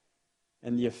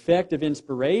 And the effect of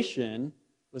inspiration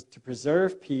was to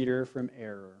preserve Peter from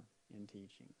error in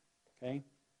teaching. Okay?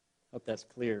 Hope that's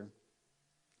clear.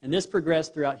 And this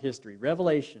progressed throughout history.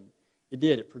 Revelation, it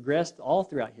did. It progressed all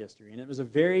throughout history. And it was a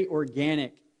very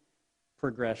organic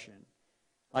progression.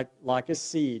 Like a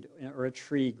seed or a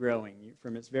tree growing.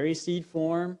 From its very seed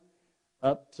form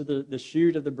up to the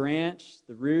shoot of the branch,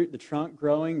 the root, the trunk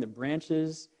growing, the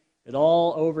branches. It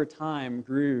all over time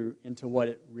grew into what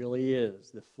it really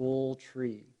is, the full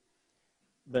tree.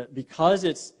 But because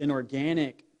it's an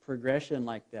organic progression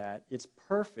like that, it's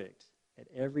perfect at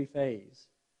every phase.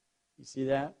 You see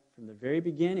that? From the very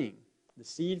beginning, the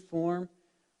seed form,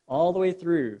 all the way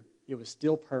through, it was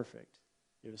still perfect.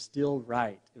 It was still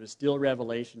right. It was still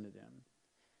revelation to them.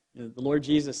 You know, the Lord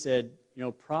Jesus said,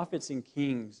 prophets and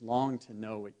kings long to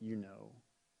know what you know.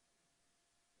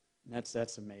 And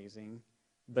that's amazing.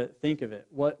 But think of it.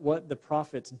 What the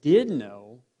prophets did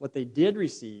know, what they did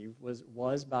receive,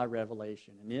 was by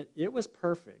revelation. And it was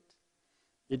perfect.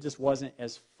 It just wasn't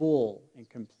as full and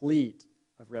complete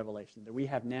of revelation that we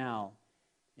have now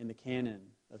in the canon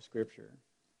of Scripture.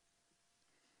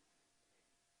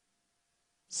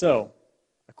 So,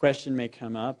 a question may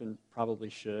come up, and probably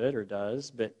should or does,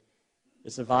 but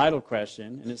it's a vital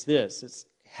question, and it's this. It's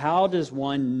how does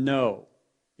one know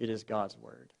it is God's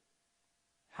Word?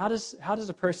 How does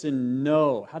a person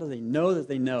know? How do they know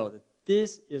that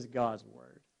this is God's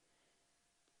Word?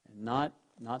 And not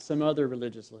some other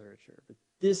religious literature, but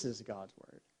this is God's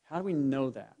Word. How do we know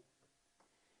that?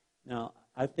 Now,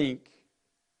 I think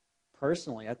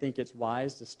it's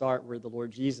wise to start where the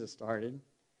Lord Jesus started.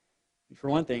 For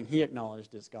one thing, he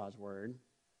acknowledged it's God's Word.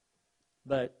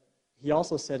 But he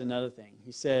also said another thing.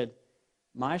 He said,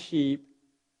 my sheep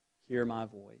hear my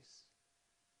voice.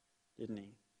 Didn't he?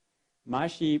 My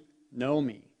sheep know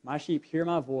me. My sheep hear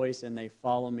my voice and they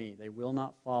follow me. They will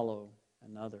not follow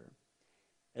another.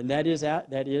 And that is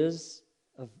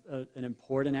an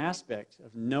important aspect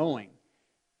of knowing.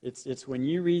 It's when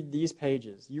you read these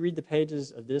pages, you read the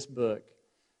pages of this book,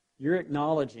 you're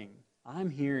acknowledging, I'm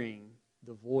hearing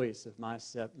the voice of my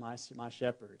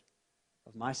shepherd,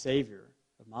 of my Savior,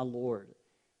 of my Lord.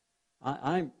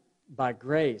 I'm by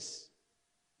grace,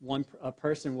 a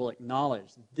person will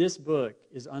acknowledge this book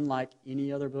is unlike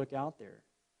any other book out there.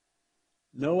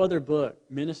 No other book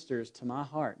ministers to my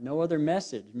heart. No other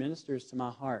message ministers to my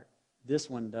heart. This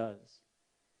one does.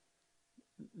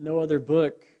 No other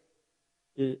book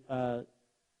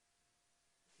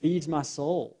feeds my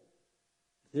soul.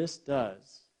 This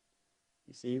does.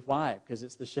 You see, why? Because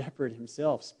it's the shepherd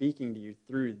himself speaking to you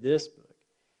through this book.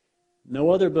 No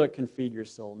other book can feed your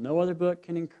soul. No other book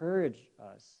can encourage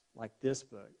us like this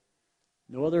book.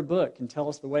 No other book can tell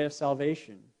us the way of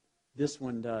salvation. This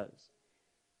one does.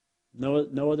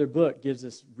 No other book gives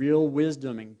us real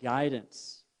wisdom and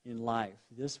guidance in life.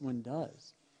 This one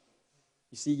does.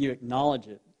 You see, you acknowledge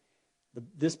it.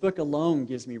 This book alone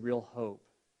gives me real hope.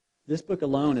 This book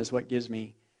alone is what gives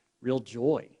me real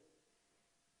joy.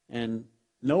 And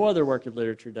no other work of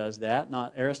literature does that.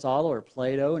 Not Aristotle or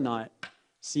Plato, not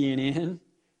CNN,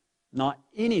 not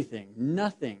anything.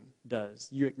 Nothing does.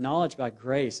 You acknowledge by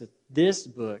grace that this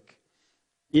book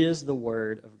is the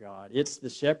Word of God. It's the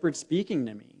shepherd speaking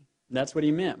to me. And that's what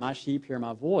he meant. My sheep hear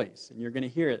my voice, and you're going to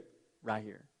hear it right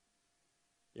here.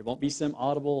 It won't be some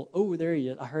audible, oh, there he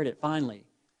is, I heard it finally.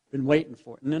 Been waiting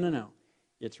for it. No.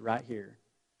 It's right here.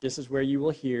 This is where you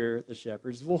will hear the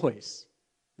shepherd's voice,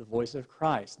 the voice of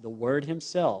Christ, the Word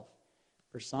himself,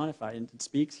 personified, and it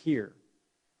speaks here.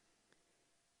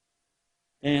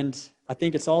 And I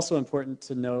think it's also important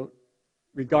to note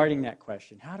regarding that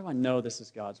question, how do I know this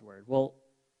is God's Word? Well,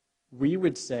 we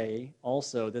would say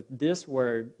also that this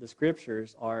Word, the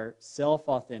Scriptures, are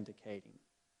self-authenticating.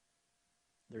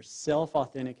 They're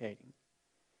self-authenticating.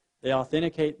 They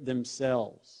authenticate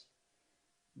themselves.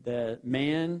 The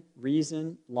man,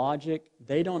 reason, logic,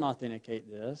 they don't authenticate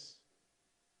this.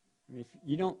 I mean, if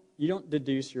you don't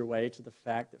deduce your way to the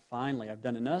fact that finally I've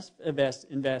done enough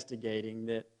investigating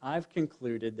that I've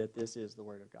concluded that this is the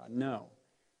Word of God. No.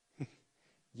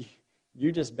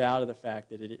 You just bow to the fact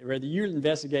that whether you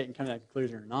investigate and come to that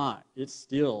conclusion or not, it's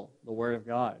still the Word of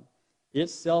God.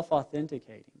 It's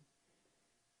self-authenticating.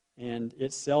 And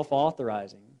it's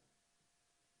self-authorizing.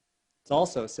 It's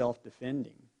also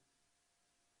self-defending.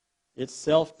 It's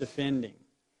self-defending.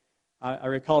 I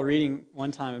recall reading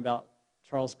one time about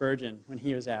Charles Spurgeon when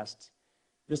he was asked,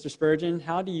 Mr. Spurgeon,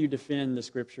 how do you defend the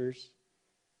Scriptures?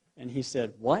 And he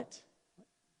said, what?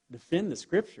 Defend the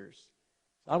Scriptures?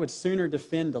 I would sooner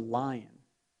defend a lion.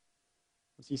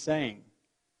 What's he saying?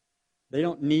 They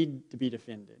don't need to be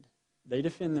defended. They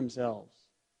defend themselves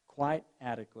quite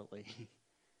adequately.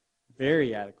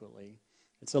 Very adequately.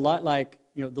 It's a lot like,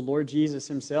 the Lord Jesus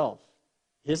himself.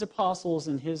 His apostles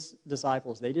and his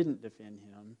disciples, they didn't defend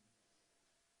him.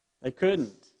 They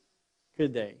couldn't,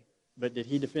 could they? But did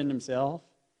he defend himself?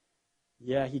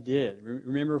 Yeah, he did.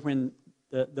 Remember when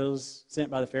those sent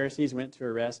by the Pharisees went to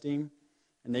arrest him,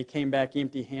 and they came back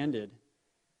empty-handed?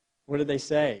 What did they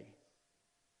say?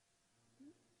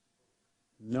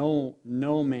 No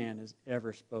man has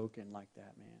ever spoken like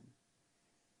that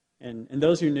man. And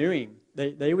those who knew him,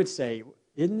 they would say,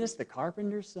 isn't this the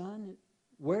carpenter's son?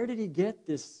 Where did he get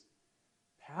this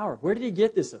power? Where did he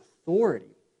get this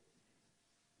authority?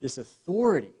 This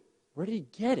authority. Where did he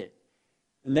get it?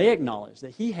 And they acknowledged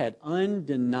that he had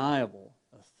undeniable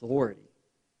authority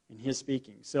in his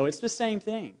speaking. So it's the same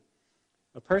thing.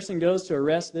 A person goes to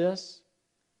arrest this,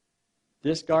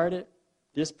 discard it,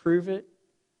 disprove it,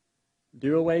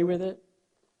 do away with it.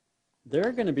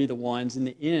 They're going to be the ones in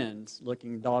the end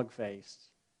looking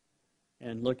dog-faced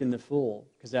and looking the fool,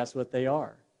 because that's what they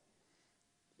are.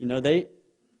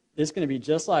 It's going to be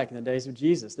just like in the days of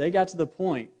Jesus. They got to the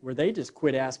point where they just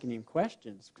quit asking him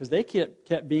questions because they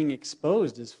kept being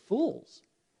exposed as fools,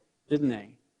 didn't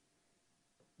they?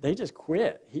 They just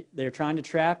quit. They're trying to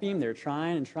trap him. They're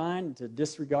trying to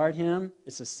disregard him.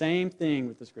 It's the same thing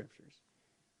with the Scriptures.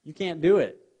 You can't do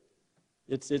it.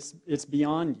 It's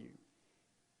beyond you.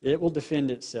 It will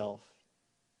defend itself.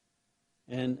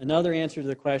 And another answer to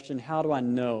the question, how do I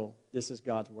know this is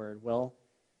God's Word? Well,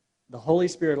 the Holy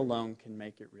Spirit alone can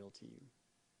make it real to you.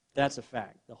 That's a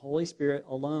fact. The Holy Spirit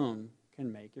alone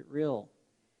can make it real.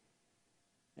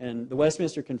 And the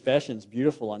Westminster Confession is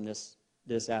beautiful on this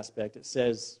aspect. It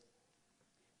says,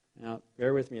 now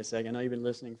bear with me a second, I know you've been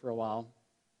listening for a while,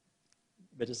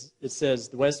 but it says,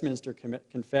 the Westminster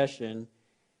Confession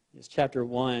is chapter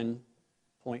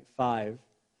 1.5.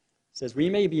 It says, we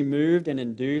may be moved and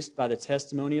induced by the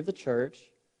testimony of the church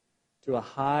to a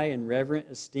high and reverent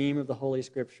esteem of the Holy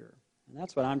Scripture. And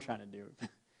that's what I'm trying to do.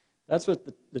 That's what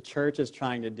the church is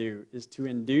trying to do, is to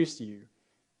induce you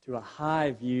to a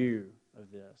high view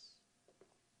of this.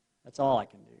 That's all I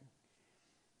can do.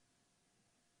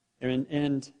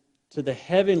 And to the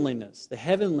heavenliness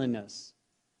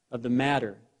of the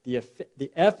matter,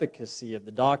 the efficacy of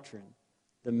the doctrine,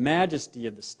 the majesty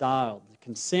of the style, the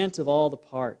consent of all the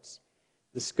parts,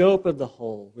 the scope of the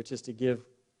whole, which is to give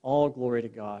all glory to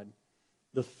God,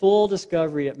 the full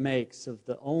discovery it makes of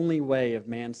the only way of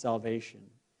man's salvation,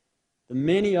 the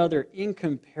many other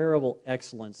incomparable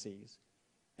excellencies,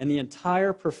 and the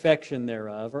entire perfection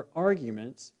thereof are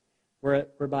arguments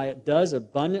whereby it does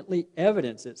abundantly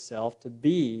evidence itself to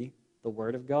be the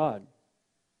Word of God.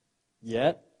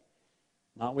 Yet,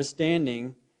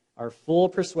 notwithstanding our full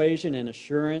persuasion and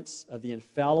assurance of the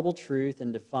infallible truth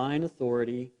and divine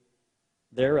authority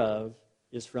thereof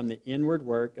is from the inward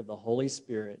work of the Holy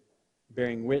Spirit,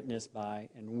 bearing witness by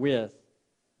and with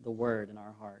the Word in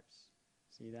our hearts.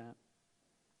 See that?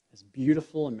 As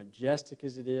beautiful and majestic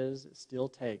as it is, it still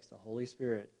takes the Holy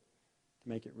Spirit to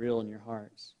make it real in your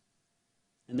hearts.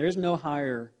 And there's no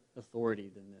higher authority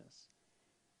than this.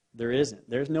 There isn't.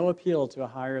 There's no appeal to a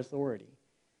higher authority.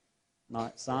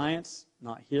 Not science,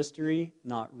 not history,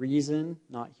 not reason,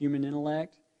 not human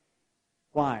intellect.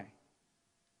 Why?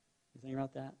 You think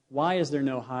about that? Why is there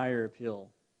no higher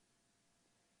appeal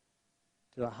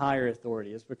to a higher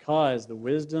authority? It's because the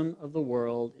wisdom of the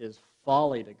world is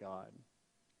folly to God.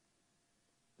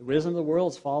 The wisdom of the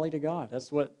world is folly to God.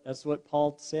 That's what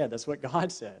Paul said. That's what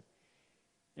God said.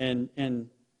 And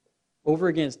over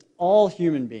against all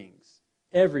human beings,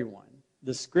 everyone,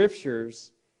 the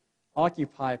Scriptures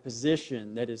occupy a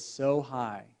position that is so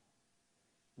high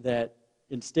that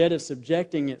instead of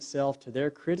subjecting itself to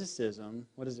their criticism,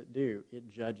 what does it do? It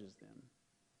judges them.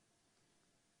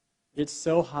 It's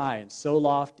so high and so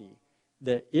lofty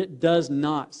that it does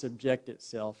not subject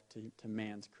itself to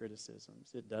man's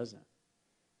criticisms. It doesn't.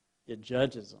 It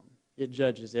judges them. It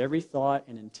judges every thought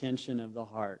and intention of the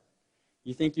heart.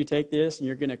 You think you take this and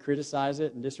you're going to criticize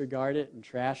it and disregard it and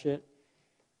trash it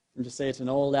and just say it's an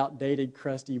old, outdated,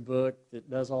 crusty book that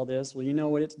does all this? Well, you know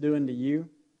what it's doing to you?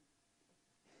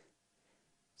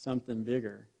 Something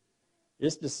bigger.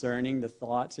 It's discerning the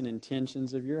thoughts and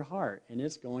intentions of your heart, and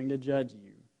it's going to judge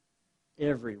you.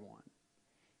 Everyone.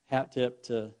 Hat tip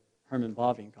to Herman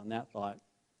Bavinck on that thought.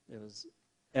 It was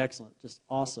excellent, just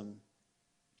awesome.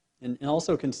 And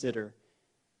also consider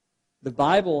the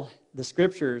Bible, the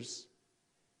Scriptures,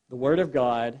 the Word of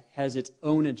God has its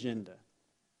own agenda.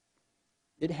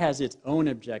 It has its own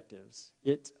objectives,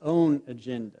 its own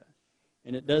agenda.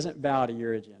 And it doesn't bow to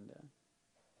your agenda.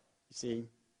 You see?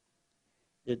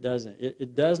 It doesn't.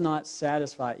 It does not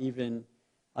satisfy even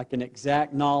like an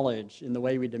exact knowledge in the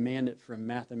way we demand it from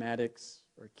mathematics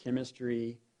or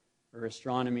chemistry or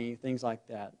astronomy, things like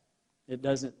that. It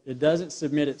doesn't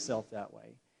submit itself that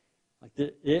way. Like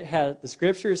the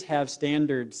Scriptures have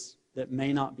standards that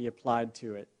may not be applied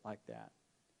to it like that.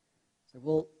 So,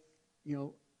 well, you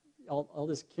know, all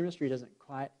this chemistry doesn't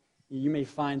quite. You may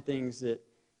find things that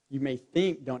you may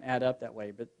think don't add up that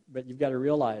way, but you've got to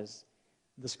realize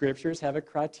the Scriptures have a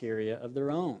criteria of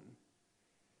their own,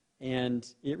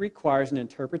 and it requires an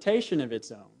interpretation of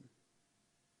its own.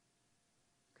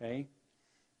 Okay,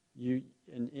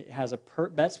 and it has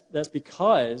that's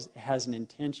because it has an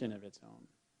intention of its own.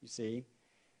 You see,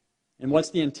 and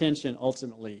what's the intention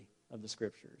ultimately of the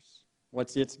Scriptures?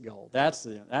 What's its goal? That's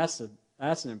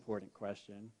an important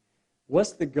question.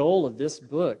 What's the goal of this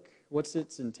book? What's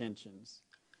its intentions?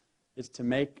 It's to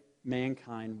make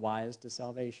mankind wise to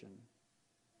salvation.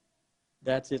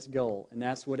 That's its goal, and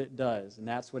that's what it does, and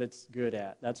that's what it's good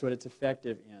at. That's what it's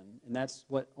effective in, and that's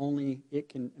what only it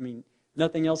can. I mean,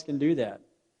 nothing else can do that.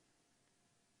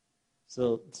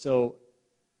 So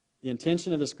the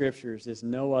intention of the Scriptures is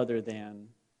no other than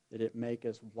that it make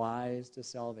us wise to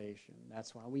salvation.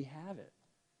 That's why we have it.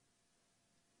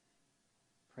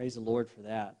 Praise the Lord for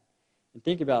that. And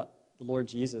think about the Lord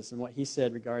Jesus and what He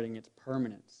said regarding its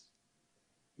permanence.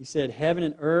 He said, "Heaven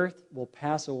and earth will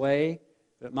pass away,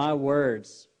 but my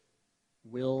words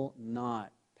will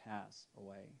not pass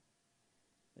away."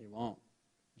 They won't.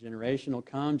 Generation will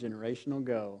come, generation will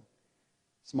go.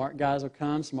 Smart guys will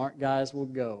come, smart guys will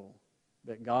go.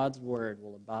 But God's word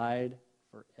will abide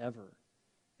forever.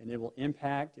 And it will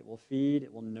impact, it will feed,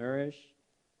 it will nourish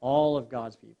all of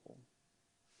God's people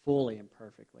fully and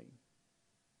perfectly.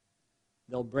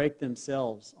 They'll break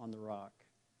themselves on the rock,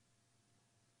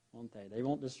 won't they? They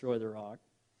won't destroy the rock.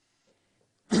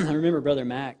 I remember Brother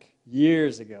Mac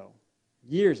years ago,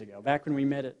 back when we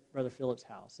met at Brother Philip's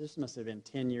house. This must have been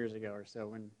 10 years ago or so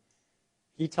when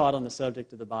he taught on the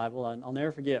subject of the Bible. I'll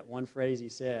never forget one phrase he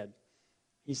said.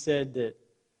 He said that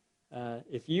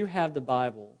if you have the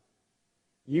Bible,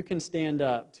 you can stand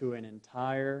up to an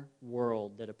entire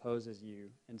world that opposes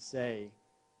you and say,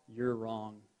 "You're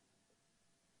wrong."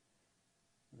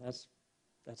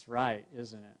 That's right,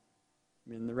 isn't it? I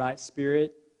mean, in the right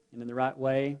spirit and in the right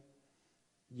way,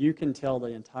 you can tell the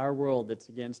entire world that's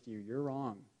against you, "You're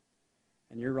wrong."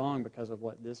 And you're wrong because of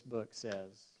what this book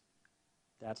says.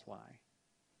 That's why.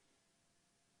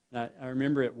 Now, I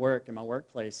remember at work, in my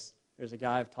workplace, there's a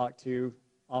guy I've talked to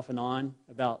off and on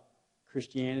about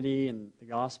Christianity and the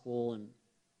gospel, and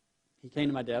he came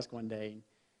to my desk one day, and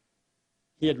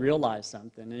he had realized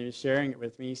something, and he was sharing it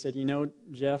with me. He said, "You know,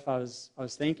 Jeff, I was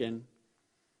thinking,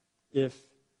 if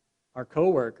our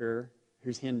coworker,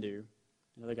 who's Hindu,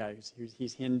 another guy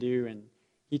he's Hindu, and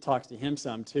he talks to him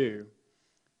some too,"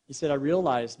 he said, "I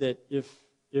realized that if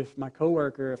our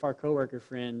coworker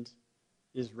friend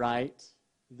is right,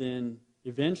 then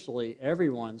eventually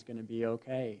everyone's going to be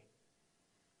okay."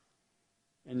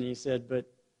 And he said,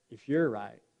 "But if you're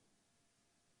right,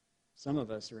 some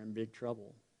of us are in big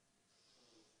trouble."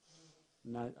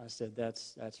 And I said,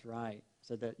 that's right. I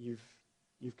said that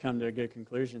you've come to a good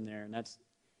conclusion there, and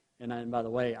And by the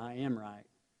way, I am right.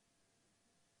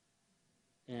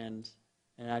 And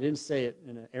I didn't say it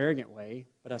in an arrogant way,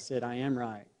 but I said I am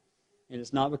right. And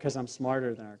it's not because I'm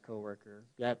smarter than our coworker.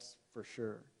 That's for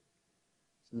sure.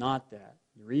 It's not that.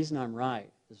 The reason I'm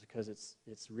right is because it's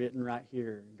written right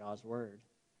here in God's Word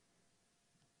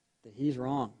that he's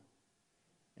wrong.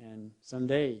 And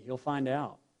someday he'll find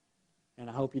out. And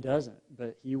I hope he doesn't,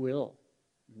 but he will.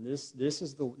 And this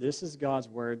is God's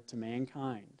Word to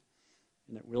mankind,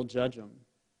 and it will judge them.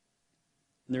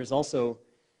 And there's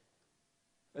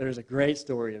a great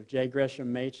story of J.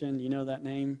 Gresham Machen. Do you know that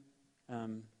name?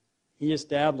 He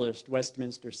established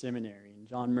Westminster Seminary, and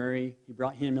John Murray, he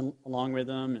brought him along with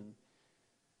him, and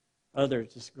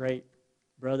others, just great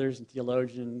brothers and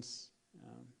theologians,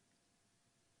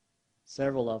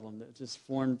 several of them that just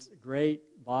formed a great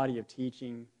body of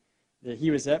teaching. That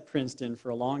he was at Princeton for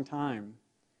a long time,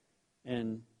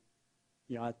 and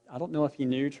I don't know if he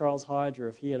knew Charles Hodge or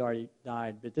if he had already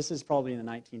died, but this is probably in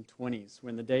the 1920s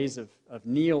when the days of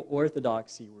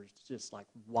neo-orthodoxy were just like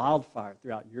wildfire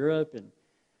throughout Europe and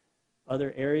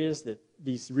other areas, that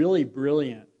these really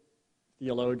brilliant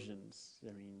theologians,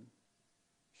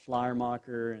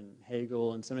 Schleiermacher and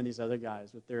Hegel and some of these other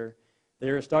guys, but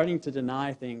they were starting to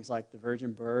deny things like the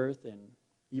virgin birth and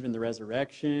even the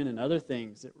resurrection and other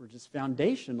things that were just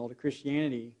foundational to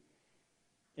Christianity.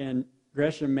 And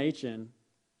Gresham Machen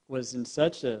was in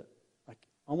such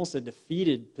almost a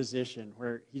defeated position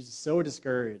where he's so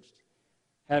discouraged,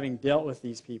 having dealt with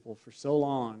these people for so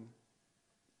long,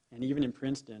 and even in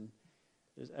Princeton.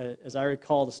 As I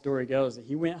recall, the story goes that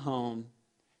he went home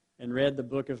and read the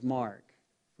book of Mark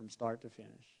from start to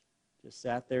finish. Just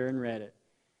sat there and read it.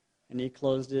 And he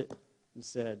closed it and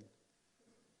said,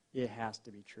 it has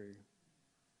to be true.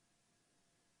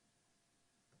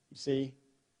 You see,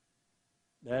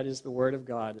 that is the Word of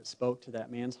God that spoke to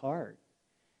that man's heart.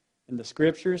 And the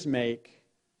Scriptures make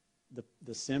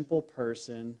the simple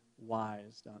person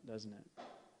wise, doesn't it?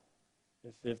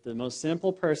 If the most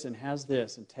simple person has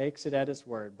this and takes it at its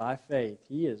word by faith,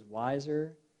 he or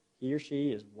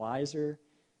she is wiser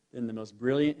than the most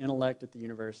brilliant intellect at the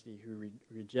university who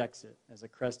rejects it as a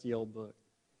crusty old book.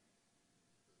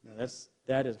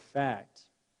 That is a fact.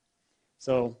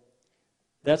 So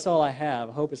that's all I have.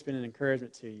 I hope it's been an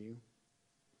encouragement to you.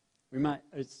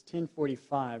 It's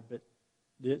 10:45, but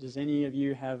does any of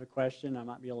you have a question? I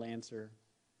might be able to answer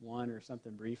one or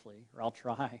something briefly, or I'll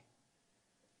try.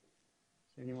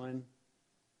 Is there anyone?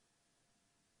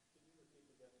 Can you repeat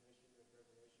the definition of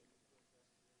revelation?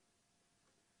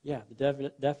 Yeah,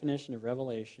 the definition of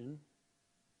revelation.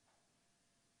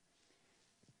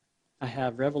 I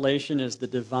have revelation as the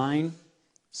divine,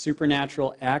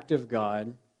 supernatural act of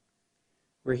God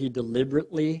where he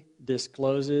deliberately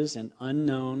discloses an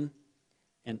unknown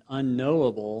and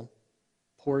unknowable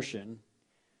portion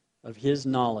of his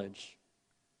knowledge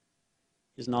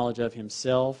of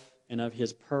himself and of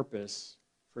his purpose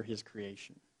for his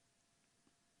creation.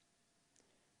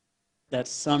 That's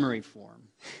summary form.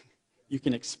 You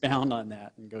can expound on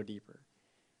that and go deeper.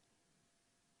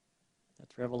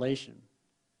 That's revelation.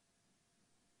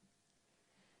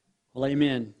 Well,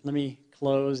 amen. Let me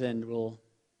close, and we'll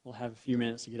have a few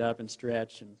minutes to get up and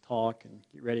stretch and talk and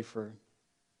get ready for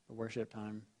the worship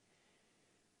time.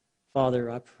 Father,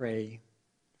 I pray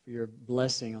for your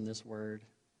blessing on this word.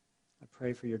 I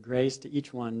pray for your grace to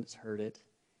each one that's heard it.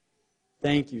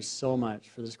 Thank you so much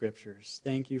for the Scriptures.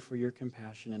 Thank you for your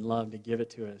compassion and love to give it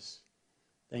to us.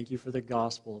 Thank you for the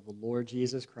gospel of the Lord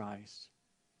Jesus Christ.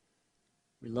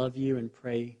 We love you and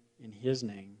pray in his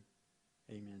name.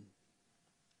 Amen.